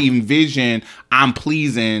 Like I envision I'm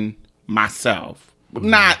pleasing myself.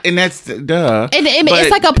 Not, and that's duh.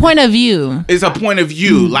 It's like a point of view. It's a point of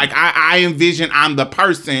view. Like I envision I'm the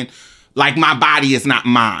person. Like my body is not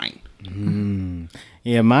mine.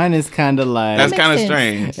 Yeah, mine is kind of like... That's kind of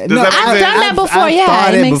strange. Does No, that make I've sense? done that before. I've Yeah,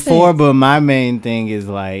 thought it it makes before, sense. but my main thing is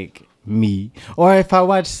like me. Or if I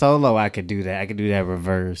watch Solo, I could do that. I could do that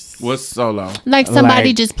reverse. What's Solo? Like somebody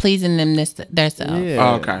Like- just pleasing them themselves. Yeah.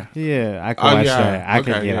 Oh, okay. Yeah, I could Oh, watch yeah. that. I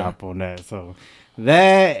could Okay, get yeah. up on that. So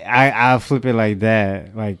that I'll flip it like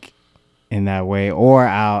that, like in that way, or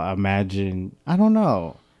I'll imagine. I don't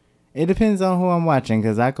know. It depends on who I'm watching,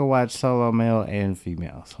 because I could watch solo male and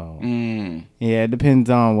female. So yeah, it depends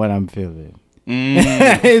on what I'm feeling.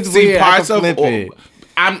 It's See, weird. parts I of can flip it.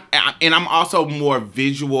 I'm also more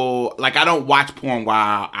visual. Like I don't watch porn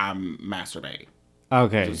while I'm masturbating.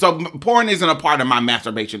 Okay. So porn isn't a part of my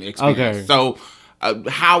masturbation experience. Okay. So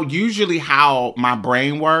how my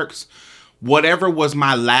brain works, whatever was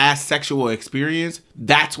my last sexual experience,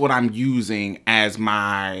 that's what I'm using as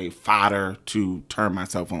my fodder to turn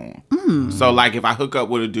myself on. So like if I hook up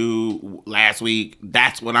with a dude last week,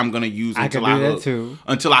 that's what I'm gonna use I until could I do that hook, too.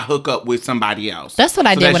 until I hook up with somebody else. That's what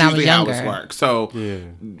I did when I was usually how younger. it works. So Yeah.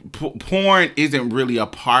 porn isn't really a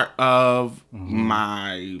part of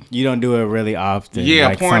my. You don't do it really often. Yeah,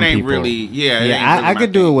 like porn some ain't people. really. Yeah, it ain't Yeah, really I my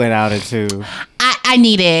could do it thing. without it too. I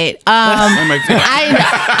need it. That makes sense.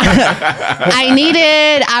 I need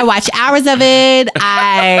it. I watch hours of it.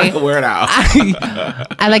 Wear it out.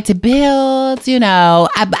 I like to build, you know.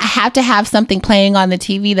 I have to have something playing on the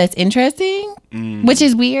TV that's interesting, which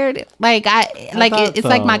is weird. Like thought it's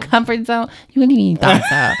like my so. comfort zone. You wouldn't even thought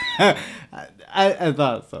so. I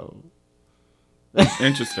thought so.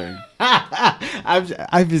 Interesting.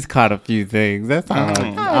 I've just caught a few things. That's all,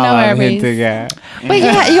 all no I'm worries. hinting at. But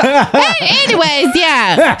anyways,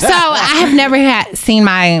 yeah. So I have never seen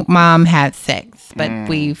my mom have sex, but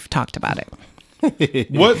we've talked about it.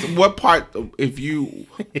 What part? If you,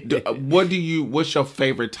 what's your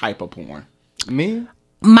favorite type of porn? Me?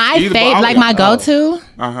 My Either- favorite, like my oh.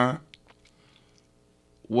 go-to.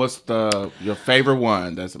 What's your favorite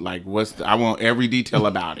one? That's like I want every detail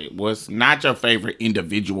about it. What's not your favorite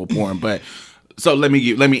individual porn, but so let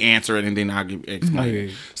me answer it and then I'll explain.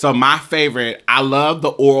 Okay. So my favorite, I love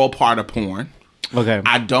the oral part of porn. Okay.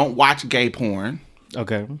 I don't watch gay porn.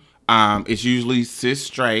 Okay. It's usually cis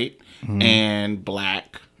straight and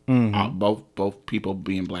black. Both people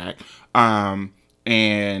being black.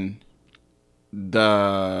 And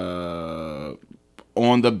the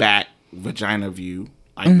on the back vagina view,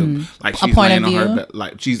 like she's laying on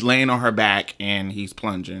her she's laying on her back and he's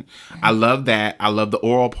plunging. I love that. I love the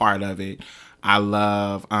oral part of it. I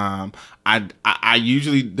love I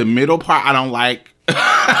usually the middle part I don't like.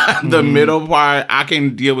 The middle part I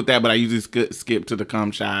can deal with that, but I usually skip to the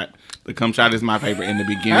cum shot. The cum shot is my favorite in the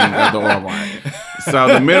beginning of the oral part. So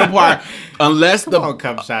the middle part, unless the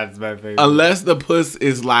cum shot is my favorite. Unless the puss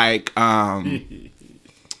is like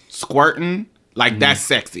squirting, like that's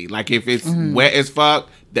sexy. Like if it's wet as fuck,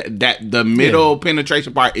 that the middle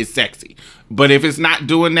penetration part is sexy. But if it's not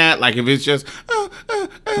doing that, like if it's just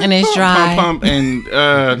And it's dry. pump and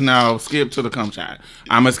no, skip to the cum shot.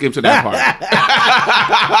 I'm gonna skip to that part.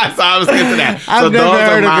 So I'm gonna skip to that. I've never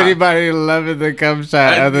heard of anybody loving the cum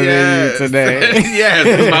shot other than you today. Yes,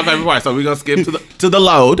 it's my favorite part. So we're gonna skip to the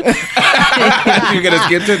load. You're gonna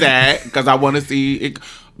skip to that because I want to see it.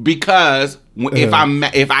 Because if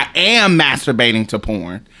I am masturbating to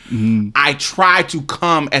porn, I try to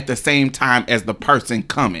come at the same time as the person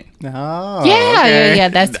coming. Oh, Yeah,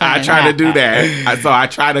 that's fine. I try to do that. So I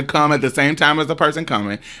try to come at the same time as the person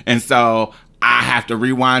coming. And so I have to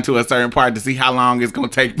rewind to a certain part to see how long it's going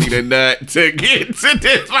to take me to nut to get to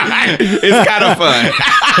this part. It's kind of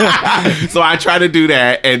fun. So I try to do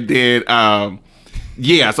that. And then,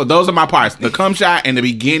 so those are my parts. The cum shot and the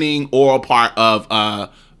beginning oral part of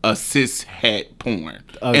a cis het porn.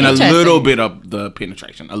 Okay. And a little bit of the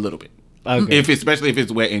penetration. A little bit. Okay. Especially if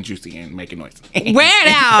it's wet and juicy and making noise. Wear it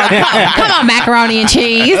out. Come on, macaroni and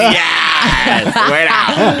cheese. Yes, wear it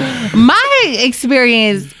out. My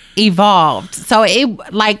experience evolved. So it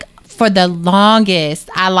like for the longest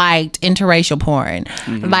I liked interracial porn.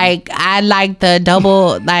 Like I liked the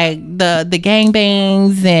double like the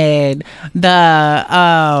gangbangs and the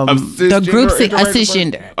groups of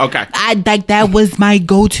cisgender. Okay. I like that was my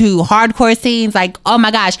go-to hardcore scenes. Like, oh my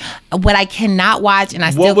gosh, what I cannot watch and I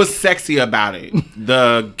still What was sexy about it?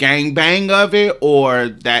 The gangbang of it or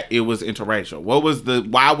that it was interracial?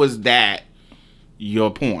 Why was that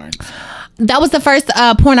your porn? that was the first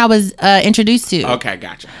porn I was introduced to. Okay,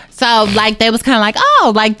 gotcha. So like they was kind of like,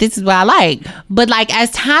 oh, like this is what I like. But like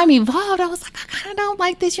as time evolved, I was like, I kind of don't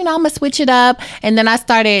like this. You know, I'm gonna switch it up. And then I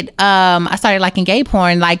started liking gay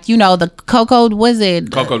porn. Like the Coco Dorm.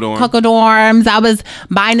 Coco Dorms. I was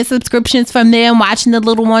buying the subscriptions from them, watching the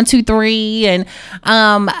little 1, 2, 3, and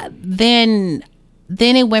then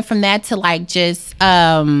it went from that to like just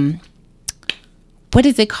what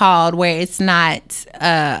is it called where it's not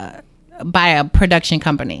by a production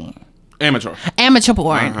company. Amateur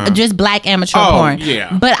porn, just black amateur porn.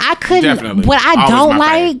 Yeah, but I couldn't. Definitely. What I Always don't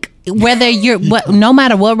my like, whether you're no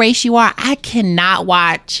matter what race you are, I cannot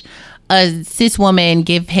watch a cis woman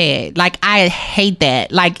give head. Like I hate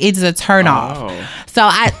that. Like it's a turn off. So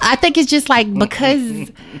I think it's just like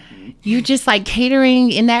because you're just like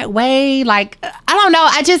catering in that way. Like I don't know.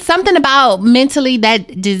 I just something about mentally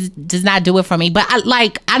that does not do it for me. But I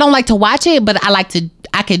don't like to watch it, but I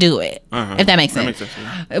could do it if that makes sense.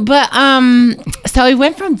 But so it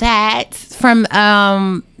went from that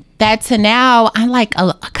to now I like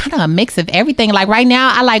a kind of a mix of everything. Like right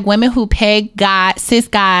now I like women who peg cis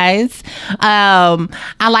guys. I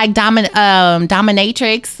like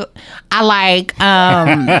dominatrix. I like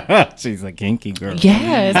she's a kinky girl.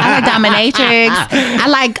 Yes, I like dominatrix.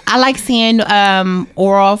 I like seeing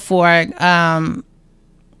oral for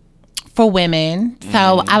women.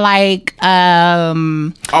 So I like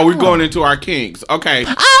we're going into our kinks. Okay.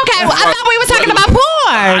 Okay, well, I thought we were talking about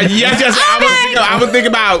porn. Yes. I was thinking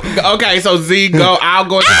about. Okay, so Z, go. I'll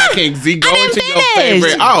go into my kinks. Z, go into your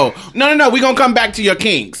favorite. Oh, no. We're gonna come back to your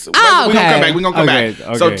kinks. Oh, okay. We're gonna come back.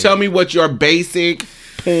 Okay. So tell me what your basic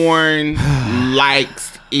porn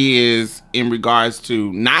likes is in regards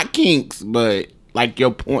to not kinks, but like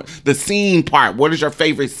your porn, the scene part. What is your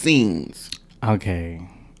favorite scenes? Okay.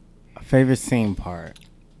 Favorite scene part.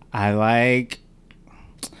 I like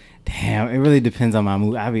Damn, it really depends on my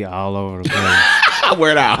mood. I be all over the place.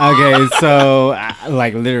 Word out. Okay, so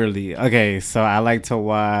like literally. Okay, so I like to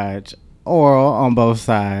watch oral on both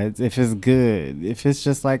sides if it's good. If it's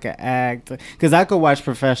just like an act, because I could watch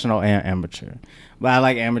professional and amateur, but I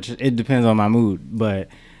like amateur. It depends on my mood, but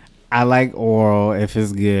I like oral if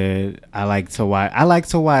it's good. I like to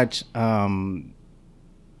watch.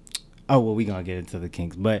 Oh well, we gonna get into the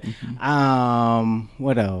kinks, but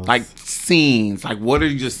what else? Like scenes. Like what are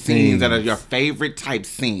your scenes that are your favorite type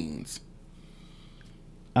scenes?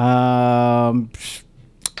 I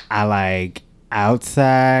like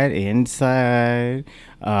outside, inside.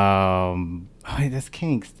 Wait, that's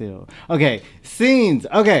kink still. Okay, scenes.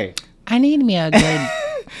 Okay, I need me a good.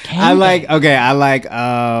 I like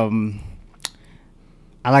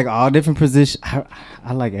all different positions.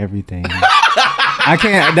 I like everything. I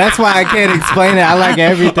can't. That's why I can't explain it. I like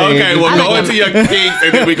everything. Okay, well, go into your kinks,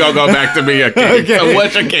 and then we gonna go back to me your kinks. Okay. So,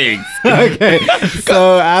 what's your kinks? Okay,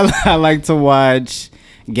 so I like to watch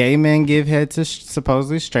gay men give head to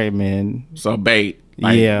supposedly straight men. So bait,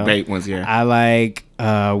 like Yeah. bait ones here. I like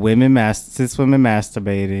cis women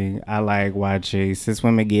masturbating. I like watching cis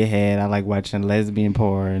women get head. I like watching lesbian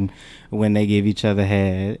porn when they give each other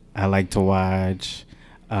head. I like to watch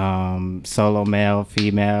solo male,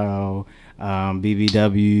 female,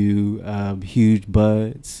 BBW, huge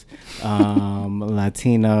butts,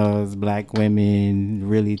 Latinos, black women,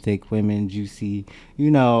 really thick women, juicy,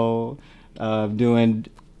 doing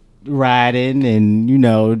riding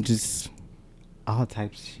and, just all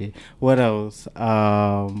types of shit. What else?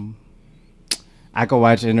 I could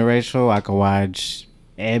watch interracial. I could watch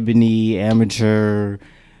ebony, amateur.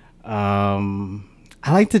 I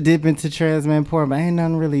like to dip into trans man porn, but ain't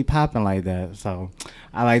nothing really popping like that. So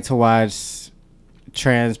I like to watch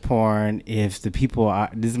trans porn if the people are.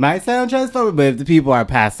 This might sound transphobic, but if the people are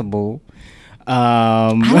passable. I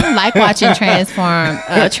don't like watching trans porn.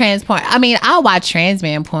 I mean, I'll watch trans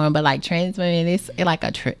man porn, but like trans women,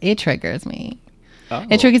 it triggers me. Oh.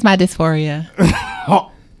 It triggers my dysphoria.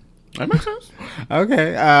 That makes sense.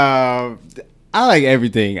 Okay. I like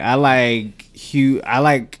everything. I like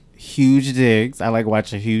huge dicks. I like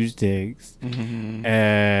watching huge dicks. Mm-hmm.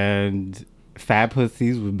 And fat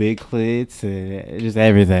pussies with big clits and just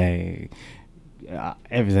everything.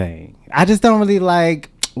 Everything. I just don't really like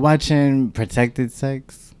watching protected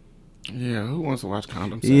sex. Yeah, who wants to watch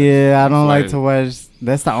condom sex? Yeah, I don't like to watch.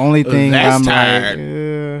 That's the only thing That's I'm tired. like.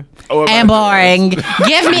 And boring.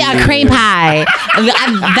 Give me a cream pie.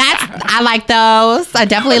 I like those. I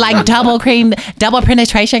definitely like double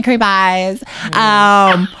penetration cream pies.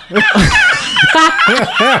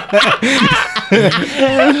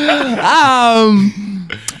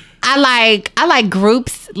 I like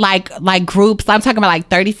groups, like groups. I'm talking about like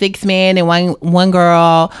 36 men and one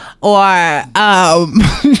girl, or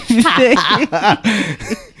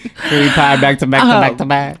Cream pie back to back to back to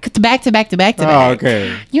back. back to back. Oh,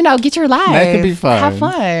 okay. Get your life. That could be fun. Have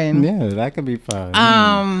fun. Yeah, that could be fun.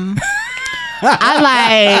 I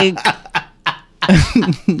like.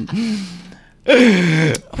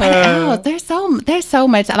 What else? There's so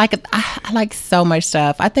much. I like so much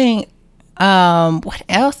stuff. I think. What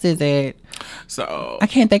else is it? So I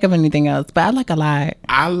can't think of anything else, but I like a lot.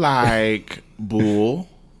 I like bull.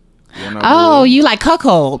 Oh, you like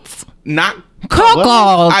cuckolds? Not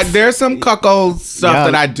Cuckolds. there's some cuckold stuff Y'all-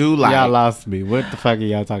 that I do like. Y'all lost me. What the fuck are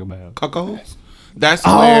y'all talking about? Cuckolds. That's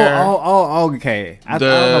where Okay. I don't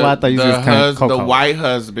know why I thought you was kind of the white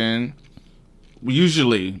husband.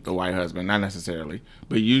 Usually the white husband, not necessarily,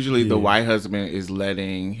 but usually the white husband is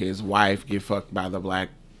letting his wife get fucked by the black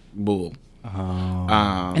bull.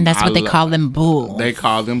 And that's what they call them bulls. They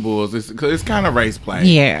call them bulls. It's kind of race play.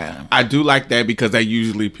 Yeah. I do like that because they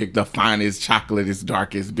usually pick the finest, chocolatest,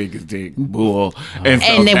 darkest, biggest dick bull. And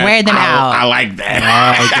they wear them out. I like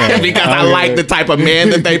that. Because I like the type of man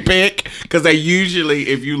that they pick. Because they usually,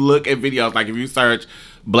 if you look at videos, like if you search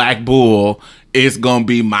black bull, it's going to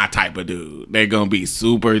be my type of dude. They're going to be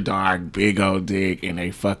super dark, big old dick, and they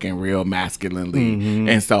fucking real masculinely. Mm-hmm.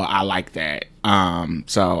 And so I like that.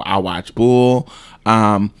 So I watch bull.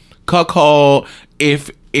 Cuckold,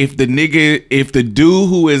 if the dude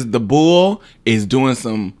who is the bull is doing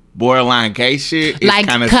some borderline gay shit, it's Like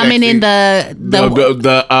kinda coming sexy. in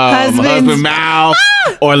the husband mouth,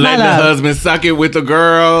 or letting the love. husband suck it with the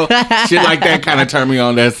girl, shit like that kind of turn me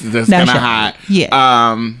on. That's kind of sure. hot.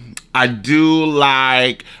 Yeah. I do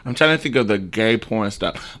like. I'm trying to think of the gay porn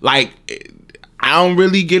stuff. Like, I don't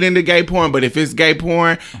really get into gay porn, but if it's gay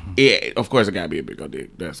porn, of course it gotta be a big old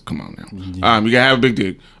dick. Come on now. You gotta have a big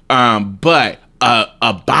dick. But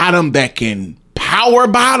a bottom that can power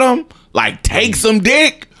bottom, like take some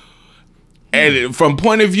dick. And from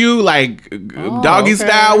point of view, like doggy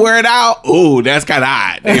style, wear it out. Ooh, that's kind of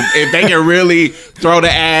hot. If they can really throw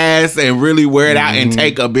the ass and really wear it out and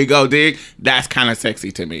take a big old dick, that's kind of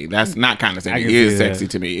sexy to me. That's not kind of sexy. It is sexy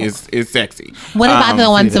to me. It's sexy. What about the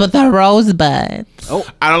ones with the rosebud?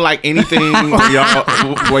 I don't like anything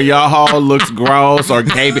where y'all hole looks gross or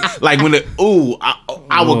gaping. Like when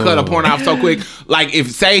I will cut a porn off so quick. Like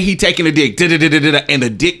if say he taking a dick and the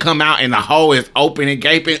dick come out and the hole is open and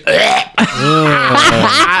gaping. I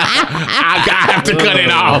have to cut it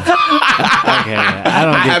off. Okay, I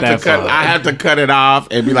don't get that far. I have to cut it off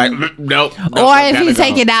and be like, nope. Or if you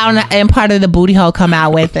take it out and part of the booty hole come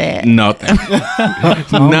out with it. Nothing.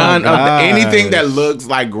 None of anything that looks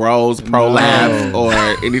like gross, prolapse, or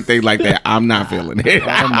anything like that. I'm not feeling it.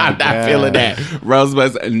 I'm not feeling that.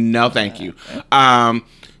 Rosebuds, no, thank you.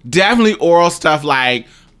 Definitely oral stuff like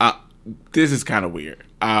this is kind of weird.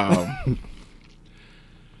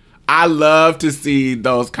 I love to see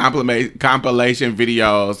those compilation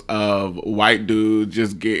videos of white dudes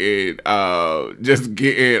just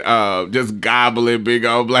gobbling big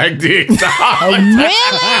old black dicks. Really?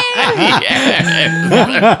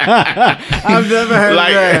 I've never heard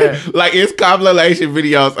that. Like it's compilation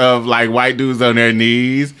videos of like white dudes on their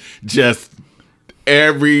knees, just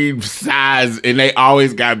every size, and they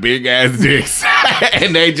always got big ass dicks,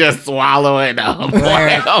 and they just swallowing them,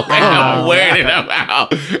 wearing them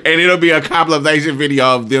out, and it'll be a compilation video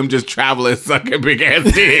of them just traveling, sucking big ass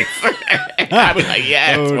dicks. I'll be like,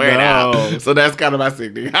 yes, wear it out. So that's kind of my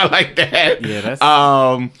signature. I like that. Yeah, that's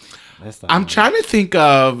I'm trying to think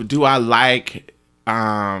of, do I like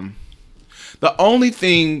the only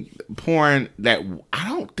thing porn that I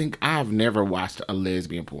don't think I've never watched a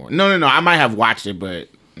lesbian porn. No. I might have watched it, but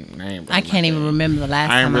I can't even remember the last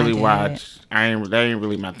time I did. That ain't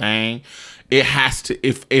really my thing. It has to,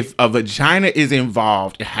 if a vagina is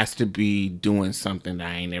involved, it has to be doing something that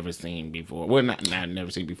I ain't never seen before. Well, not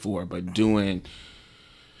never seen before, but doing.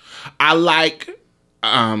 I like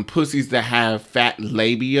pussies that have fat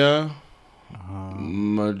labia,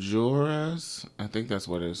 majoras. I think that's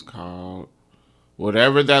what it's called.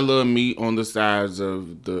 Whatever that little meat on the sides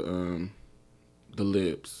of the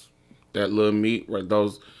lips, that little meat, right?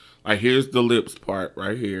 Those, like, here's the lips part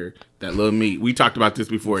right here. That little meat. We talked about this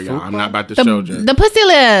before, y'all. I'm not about to show you. The pussy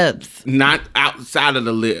lips. Not outside of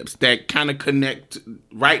the lips. That kind of connect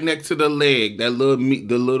right next to the leg. That little meat.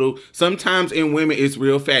 The little. Sometimes in women, it's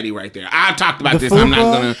real fatty right there. I talked about this. Fupa? I'm not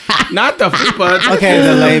gonna. Not the fupa. Okay,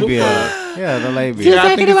 the labia. Yeah, the labia. Yeah,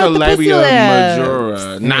 I think it's the labia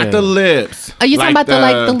majora, not the lips. Are you talking about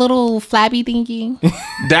the little flabby thingy?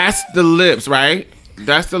 That's the lips, right?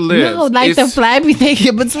 That's the lips. No, like the flabby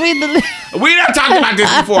thingy between the lips. We done talked about this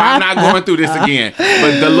before. I'm not going through this again.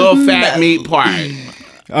 But the little fat meat part.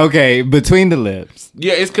 Okay, between the lips.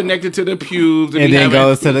 Yeah, it's connected to the pubes. And then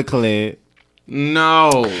goes to the clit.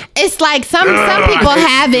 No, it's like some people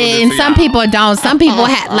have it and some people don't. Some people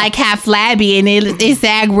have flabby and it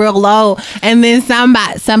sag real low, and then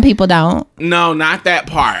some people don't. No, not that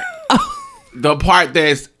part. The part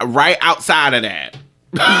that's right outside of that.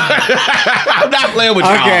 I'm not playing with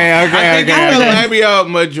y'all. Okay. It's the labia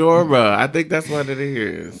majora. I think that's what it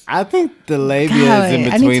is. I think the labia is in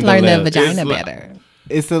between. I need to learn the lips. vagina better.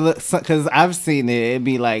 It's because I've seen it. It'd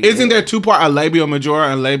be like, isn't there two part, a labia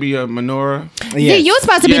majora and labia minora? Yeah, you're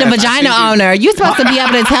supposed to be the vagina owner. You're supposed to be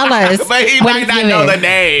able to tell us. But he might not know the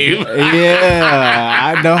name.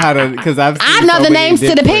 Yeah, I know how to, because I know so the names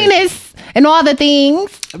to the penis and all the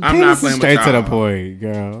things. I'm not playing straight with to y'all. the point,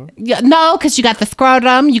 girl. No, because you got the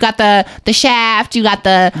scrotum, you got the shaft, you got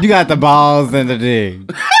the balls and the dick.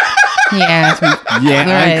 Yeah,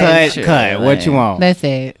 uncut, cut. What you want? That's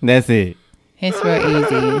it. It's real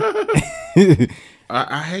easy.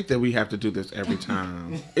 I hate that we have to do this every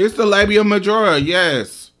time. It's the labia majora.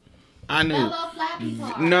 Yes, I knew.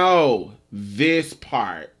 No, this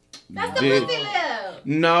part. That's the pussy lip.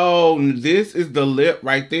 No, this is the lip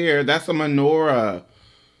right there. That's a menorah.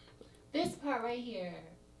 This part right here.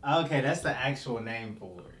 Okay, that's the actual name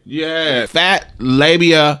for it. Yeah, fat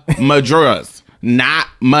labia majoras, not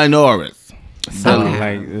menorahs.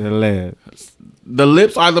 Like the lips. The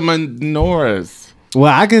lips are the menorahs.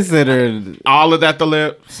 Well, I consider all of that the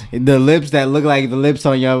lips. The lips that look like the lips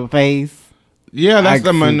on your face. Yeah, that's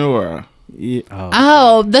the menorah.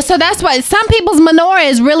 Yeah. So that's why some people's menorah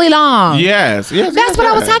is really long. Yes. That's what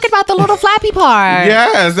I was talking about, the little flappy part.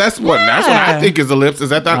 Yes, that's what I think is the lips. Is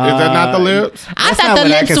that not the lips? I thought the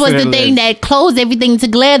lips was the thing that closed everything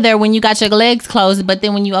together when you got your legs closed, but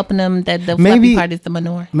then when you open them, the flappy part is the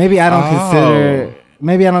menorah. Maybe I don't consider.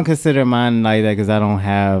 Maybe I don't consider mine like that because I don't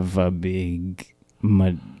have a big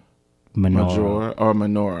Majora or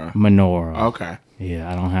menorah? Menorah. Okay.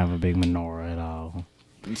 Yeah, I don't have a big menorah at all.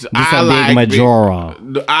 Just I a like big majora.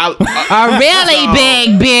 A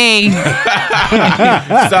really big.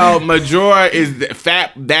 So majora is the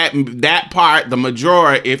fat. That part, the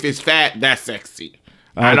majora. If it's fat, that's sexy.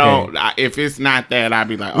 I don't. If it's not that, I'd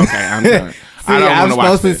be like, okay, I'm done. See, I don't I'm want to watch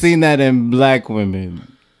supposed to this. see that in black women.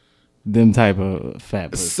 Them type of fat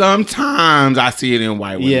pussy. Sometimes I see it in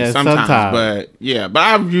white women. Yeah, sometimes. sometimes. But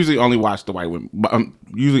I usually only watch the white women. But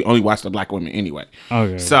usually only watch the black women anyway.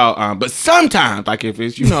 Okay. So, but sometimes, like if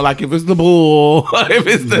it's like if it's the bull, if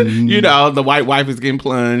it's the the white wife is getting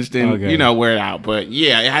plunged and wear it out. But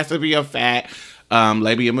yeah, it has to be a fat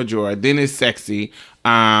labia majora. Then it's sexy.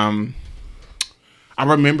 I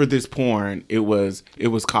remember this porn. It was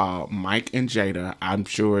called Mike and Jada. I'm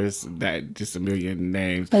sure it's that just a million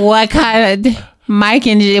names. What kind of Mike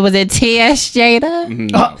and was it T.S. Jada?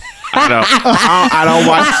 No, I don't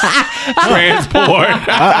watch trans porn.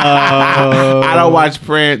 I don't watch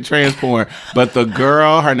trans porn. But the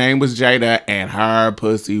girl, her name was Jada, and her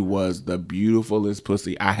pussy was the beautifulest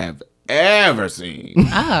pussy I have ever seen.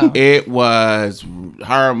 Oh. It was,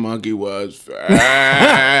 her monkey was fat.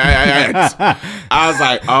 I was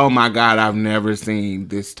like, oh my God, I've never seen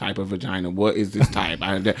this type of vagina. What is this type?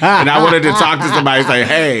 And I wanted to talk to somebody and say,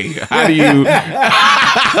 hey, how do you,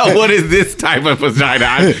 what is this type of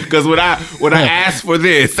vagina? Because when I asked for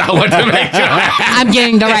this, I want to make sure I'm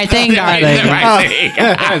getting the right thing, darling.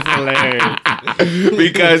 That's hilarious.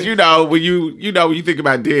 Because when you think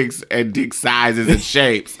about dicks and dick sizes and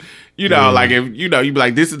shapes, like if you be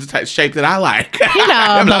like, this is the type shape that I like.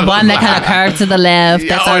 The one that kind of curved to the left.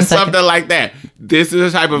 Or something like that. This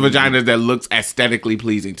is the type of vagina that looks aesthetically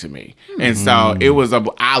pleasing to me. And so it was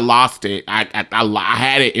I lost it. I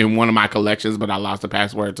had it in one of my collections, but I lost the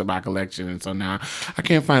password to my collection. And so now I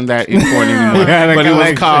can't find that in porn anymore. But it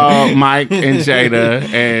was called Mike and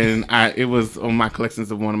Jada. And it was on my collections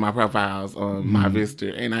of one of my profiles on my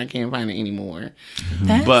Vista. And I can't find it anymore.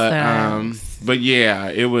 But yeah,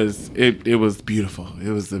 it was beautiful. It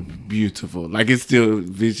was a beautiful, like it's still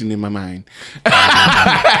vision in my mind.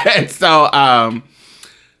 So I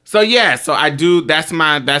do. That's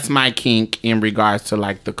my kink in regards to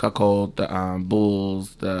like the cuckold, the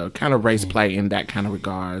bulls, the kind of race play in that kind of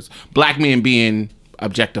regards. Black men being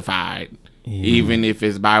objectified, even if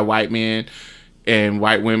it's by white men and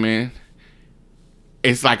white women.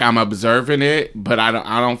 It's like I'm observing it, but I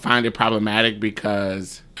don't find it problematic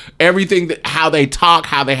because everything how they talk,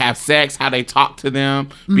 how they have sex, how they talk to them,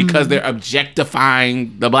 because they're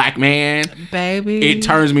objectifying the black man, baby. It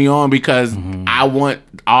turns me on because I want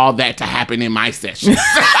all that to happen in my sessions.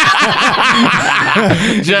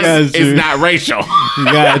 It's not racial.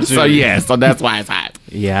 So that's why it's hot.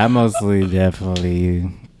 Yeah, I mostly definitely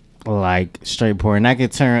like straight porn. I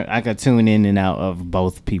could tune in and out of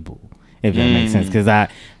both people, if that makes sense, because I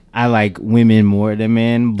like women more than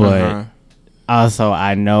men, but also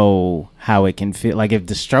I know how it can feel. Like if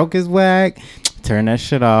the stroke is whack, turn that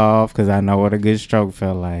shit off, because I know what a good stroke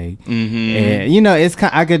felt like. And it's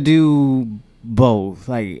I could do both.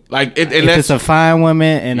 Like if it's a fine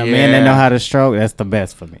woman and a man that know how to stroke, that's the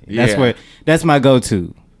best for me. That's my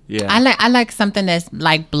go-to. Yeah, I like something that's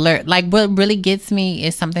like blur. Like what really gets me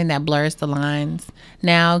is something that blurs the lines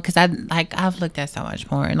now, because I've looked at so much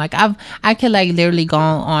porn. Like I could like literally go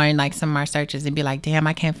on like some of my searches and be like, damn,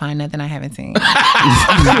 I can't find nothing I haven't seen. Like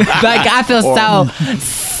I feel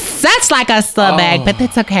that's like a slug bag, but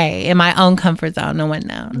that's okay in my own comfort zone. No one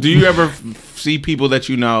knows. Do you ever see people that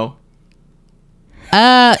you know?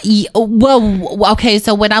 Well, okay.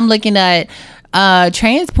 So when I'm looking at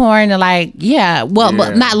trans porn, like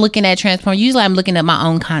not looking at trans porn, usually I'm looking at my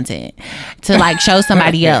own content to like show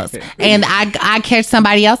somebody else, and I catch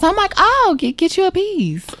somebody else, I'm like, oh, get you a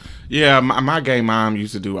piece. Yeah, my gay mom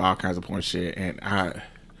used to do all kinds of porn shit, and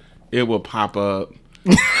it will pop up.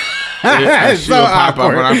 She'll pop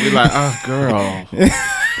up, and I'll be like, oh, girl.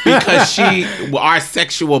 Because our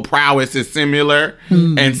sexual prowess is similar,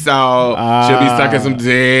 and so she'll be sucking some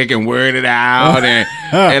dick and wearing it out,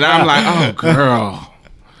 and I'm like, oh, girl,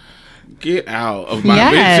 get out of my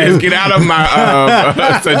bitches, get out of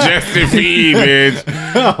my suggested feed, bitch.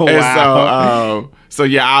 And so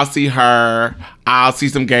yeah, I'll see her. I'll see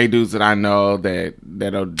some gay dudes that I know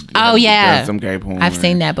that'll do some gay porn. I've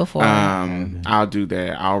seen that before. I'll do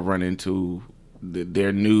that. I'll run into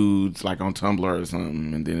their nudes like on Tumblr or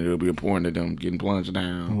something, and then it'll be a porn of them getting plunged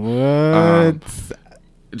down. What?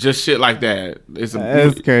 Just shit like that. That's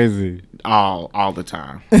crazy. All the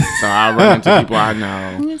time. So I run into people I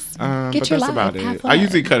know. But that's about it. I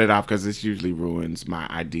usually cut it off because it usually ruins my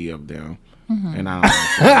idea of them. And I don't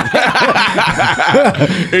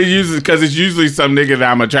it's usually some nigga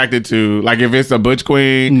that I'm attracted to. Like if it's a butch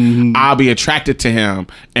queen, I'll be attracted to him,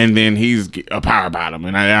 and then he's a power bottom,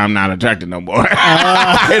 and I'm not attracted no more.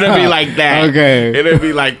 It'll be like that. Okay. It'll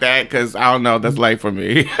be like that because I don't know. That's late for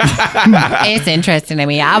me. It's interesting to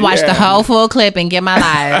me. I watched the whole full clip and get my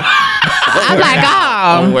life. I'm like,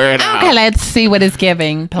 I'll wear it out. okay, let's see what it's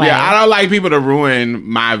giving. Play. Yeah, I don't like people to ruin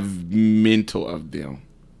my mental of them.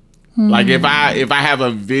 Like if I have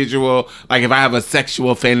a visual, like if I have a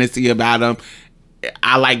sexual fantasy about them,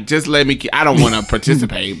 I like just let me. I don't want to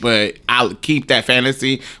participate, but I'll keep that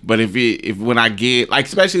fantasy. But if when I get like,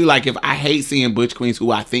 especially like if I hate seeing butch queens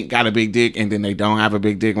who I think got a big dick and then they don't have a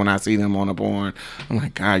big dick when I see them on a porn, I'm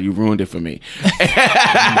like, God, you ruined it for me.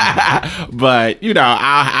 But you know,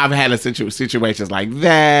 I've had situations like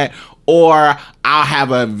that. Or I'll have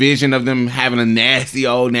a vision of them having a nasty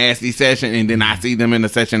session, and then I see them in the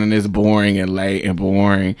session and it's boring and late and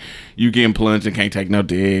boring. You getting plunged and can't take no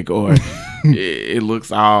dick, or it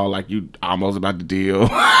looks all like you almost about to deal. Oh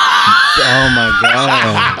my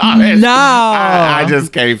God. No. I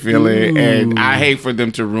just can't feel it. And I hate for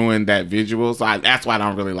them to ruin that visual. So that's why I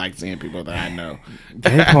don't really like seeing people that I know.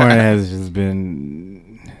 Gay porn has just been...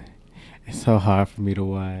 It's so hard for me to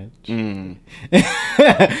watch. I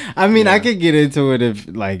mean, I could get into it if,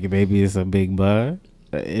 like, maybe it's a big butt.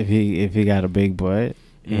 If he got a big butt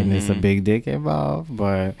and it's a big dick involved,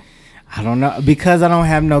 but I don't know, because I don't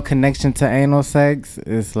have no connection to anal sex.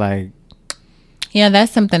 It's like, yeah,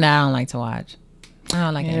 that's something that I don't like to watch. I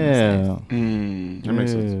don't like anal sex. That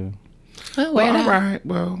makes sense. Oh, Well, all right.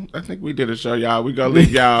 Well, I think we did a show, y'all. We gonna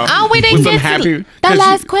leave y'all. Oh, we didn't with some get happy. to the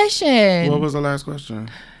last question. What was the last question?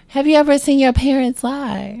 Have you ever seen your parents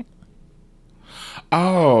lie?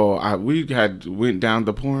 Oh, we went down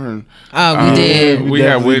the porn. Oh, we did. We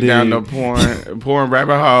went down the porn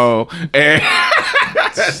rabbit hole, and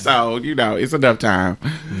so you know it's enough time.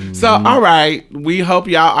 So all right, we hope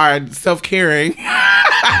y'all are self-caring.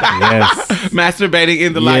 yes. Masturbating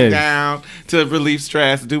in the lockdown to relieve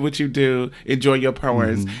stress. Do what you do. Enjoy your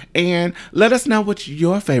porns. And let us know what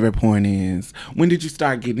your favorite porn is. When did you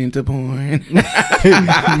start getting into porn?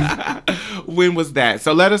 When was that?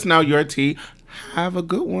 So let us know your tea. Have a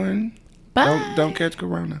good one. Bye. Don't catch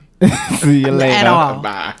corona. See you later. At all.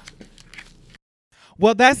 Bye.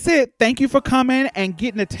 Well, that's it. Thank you for coming and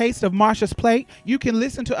getting a taste of Marsha's Plate. You can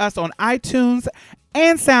listen to us on iTunes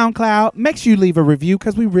and SoundCloud. Make sure you leave a review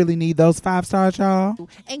because we really need those 5 stars, y'all.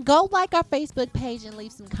 And go like our Facebook page and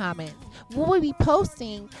leave some comments. We'll be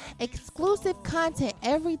posting exclusive content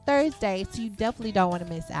every Thursday, so you definitely don't want to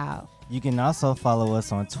miss out. You can also follow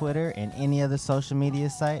us on Twitter and any other social media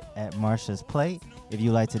site at Marsha's Plate. If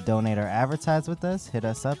you'd like to donate or advertise with us, hit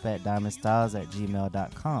us up at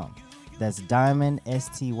diamondstyles@gmail.com. That's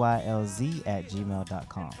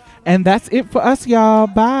diamondstylz@gmail.com. And that's it for us, y'all.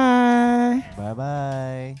 Bye.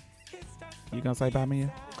 Bye-bye. You gonna say bye,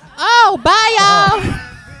 Mia? Oh, bye, y'all.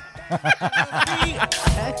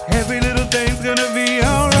 Every little thing's gonna be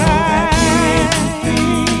alright.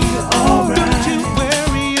 Don't you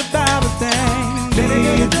worry about a thing.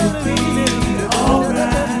 Baby,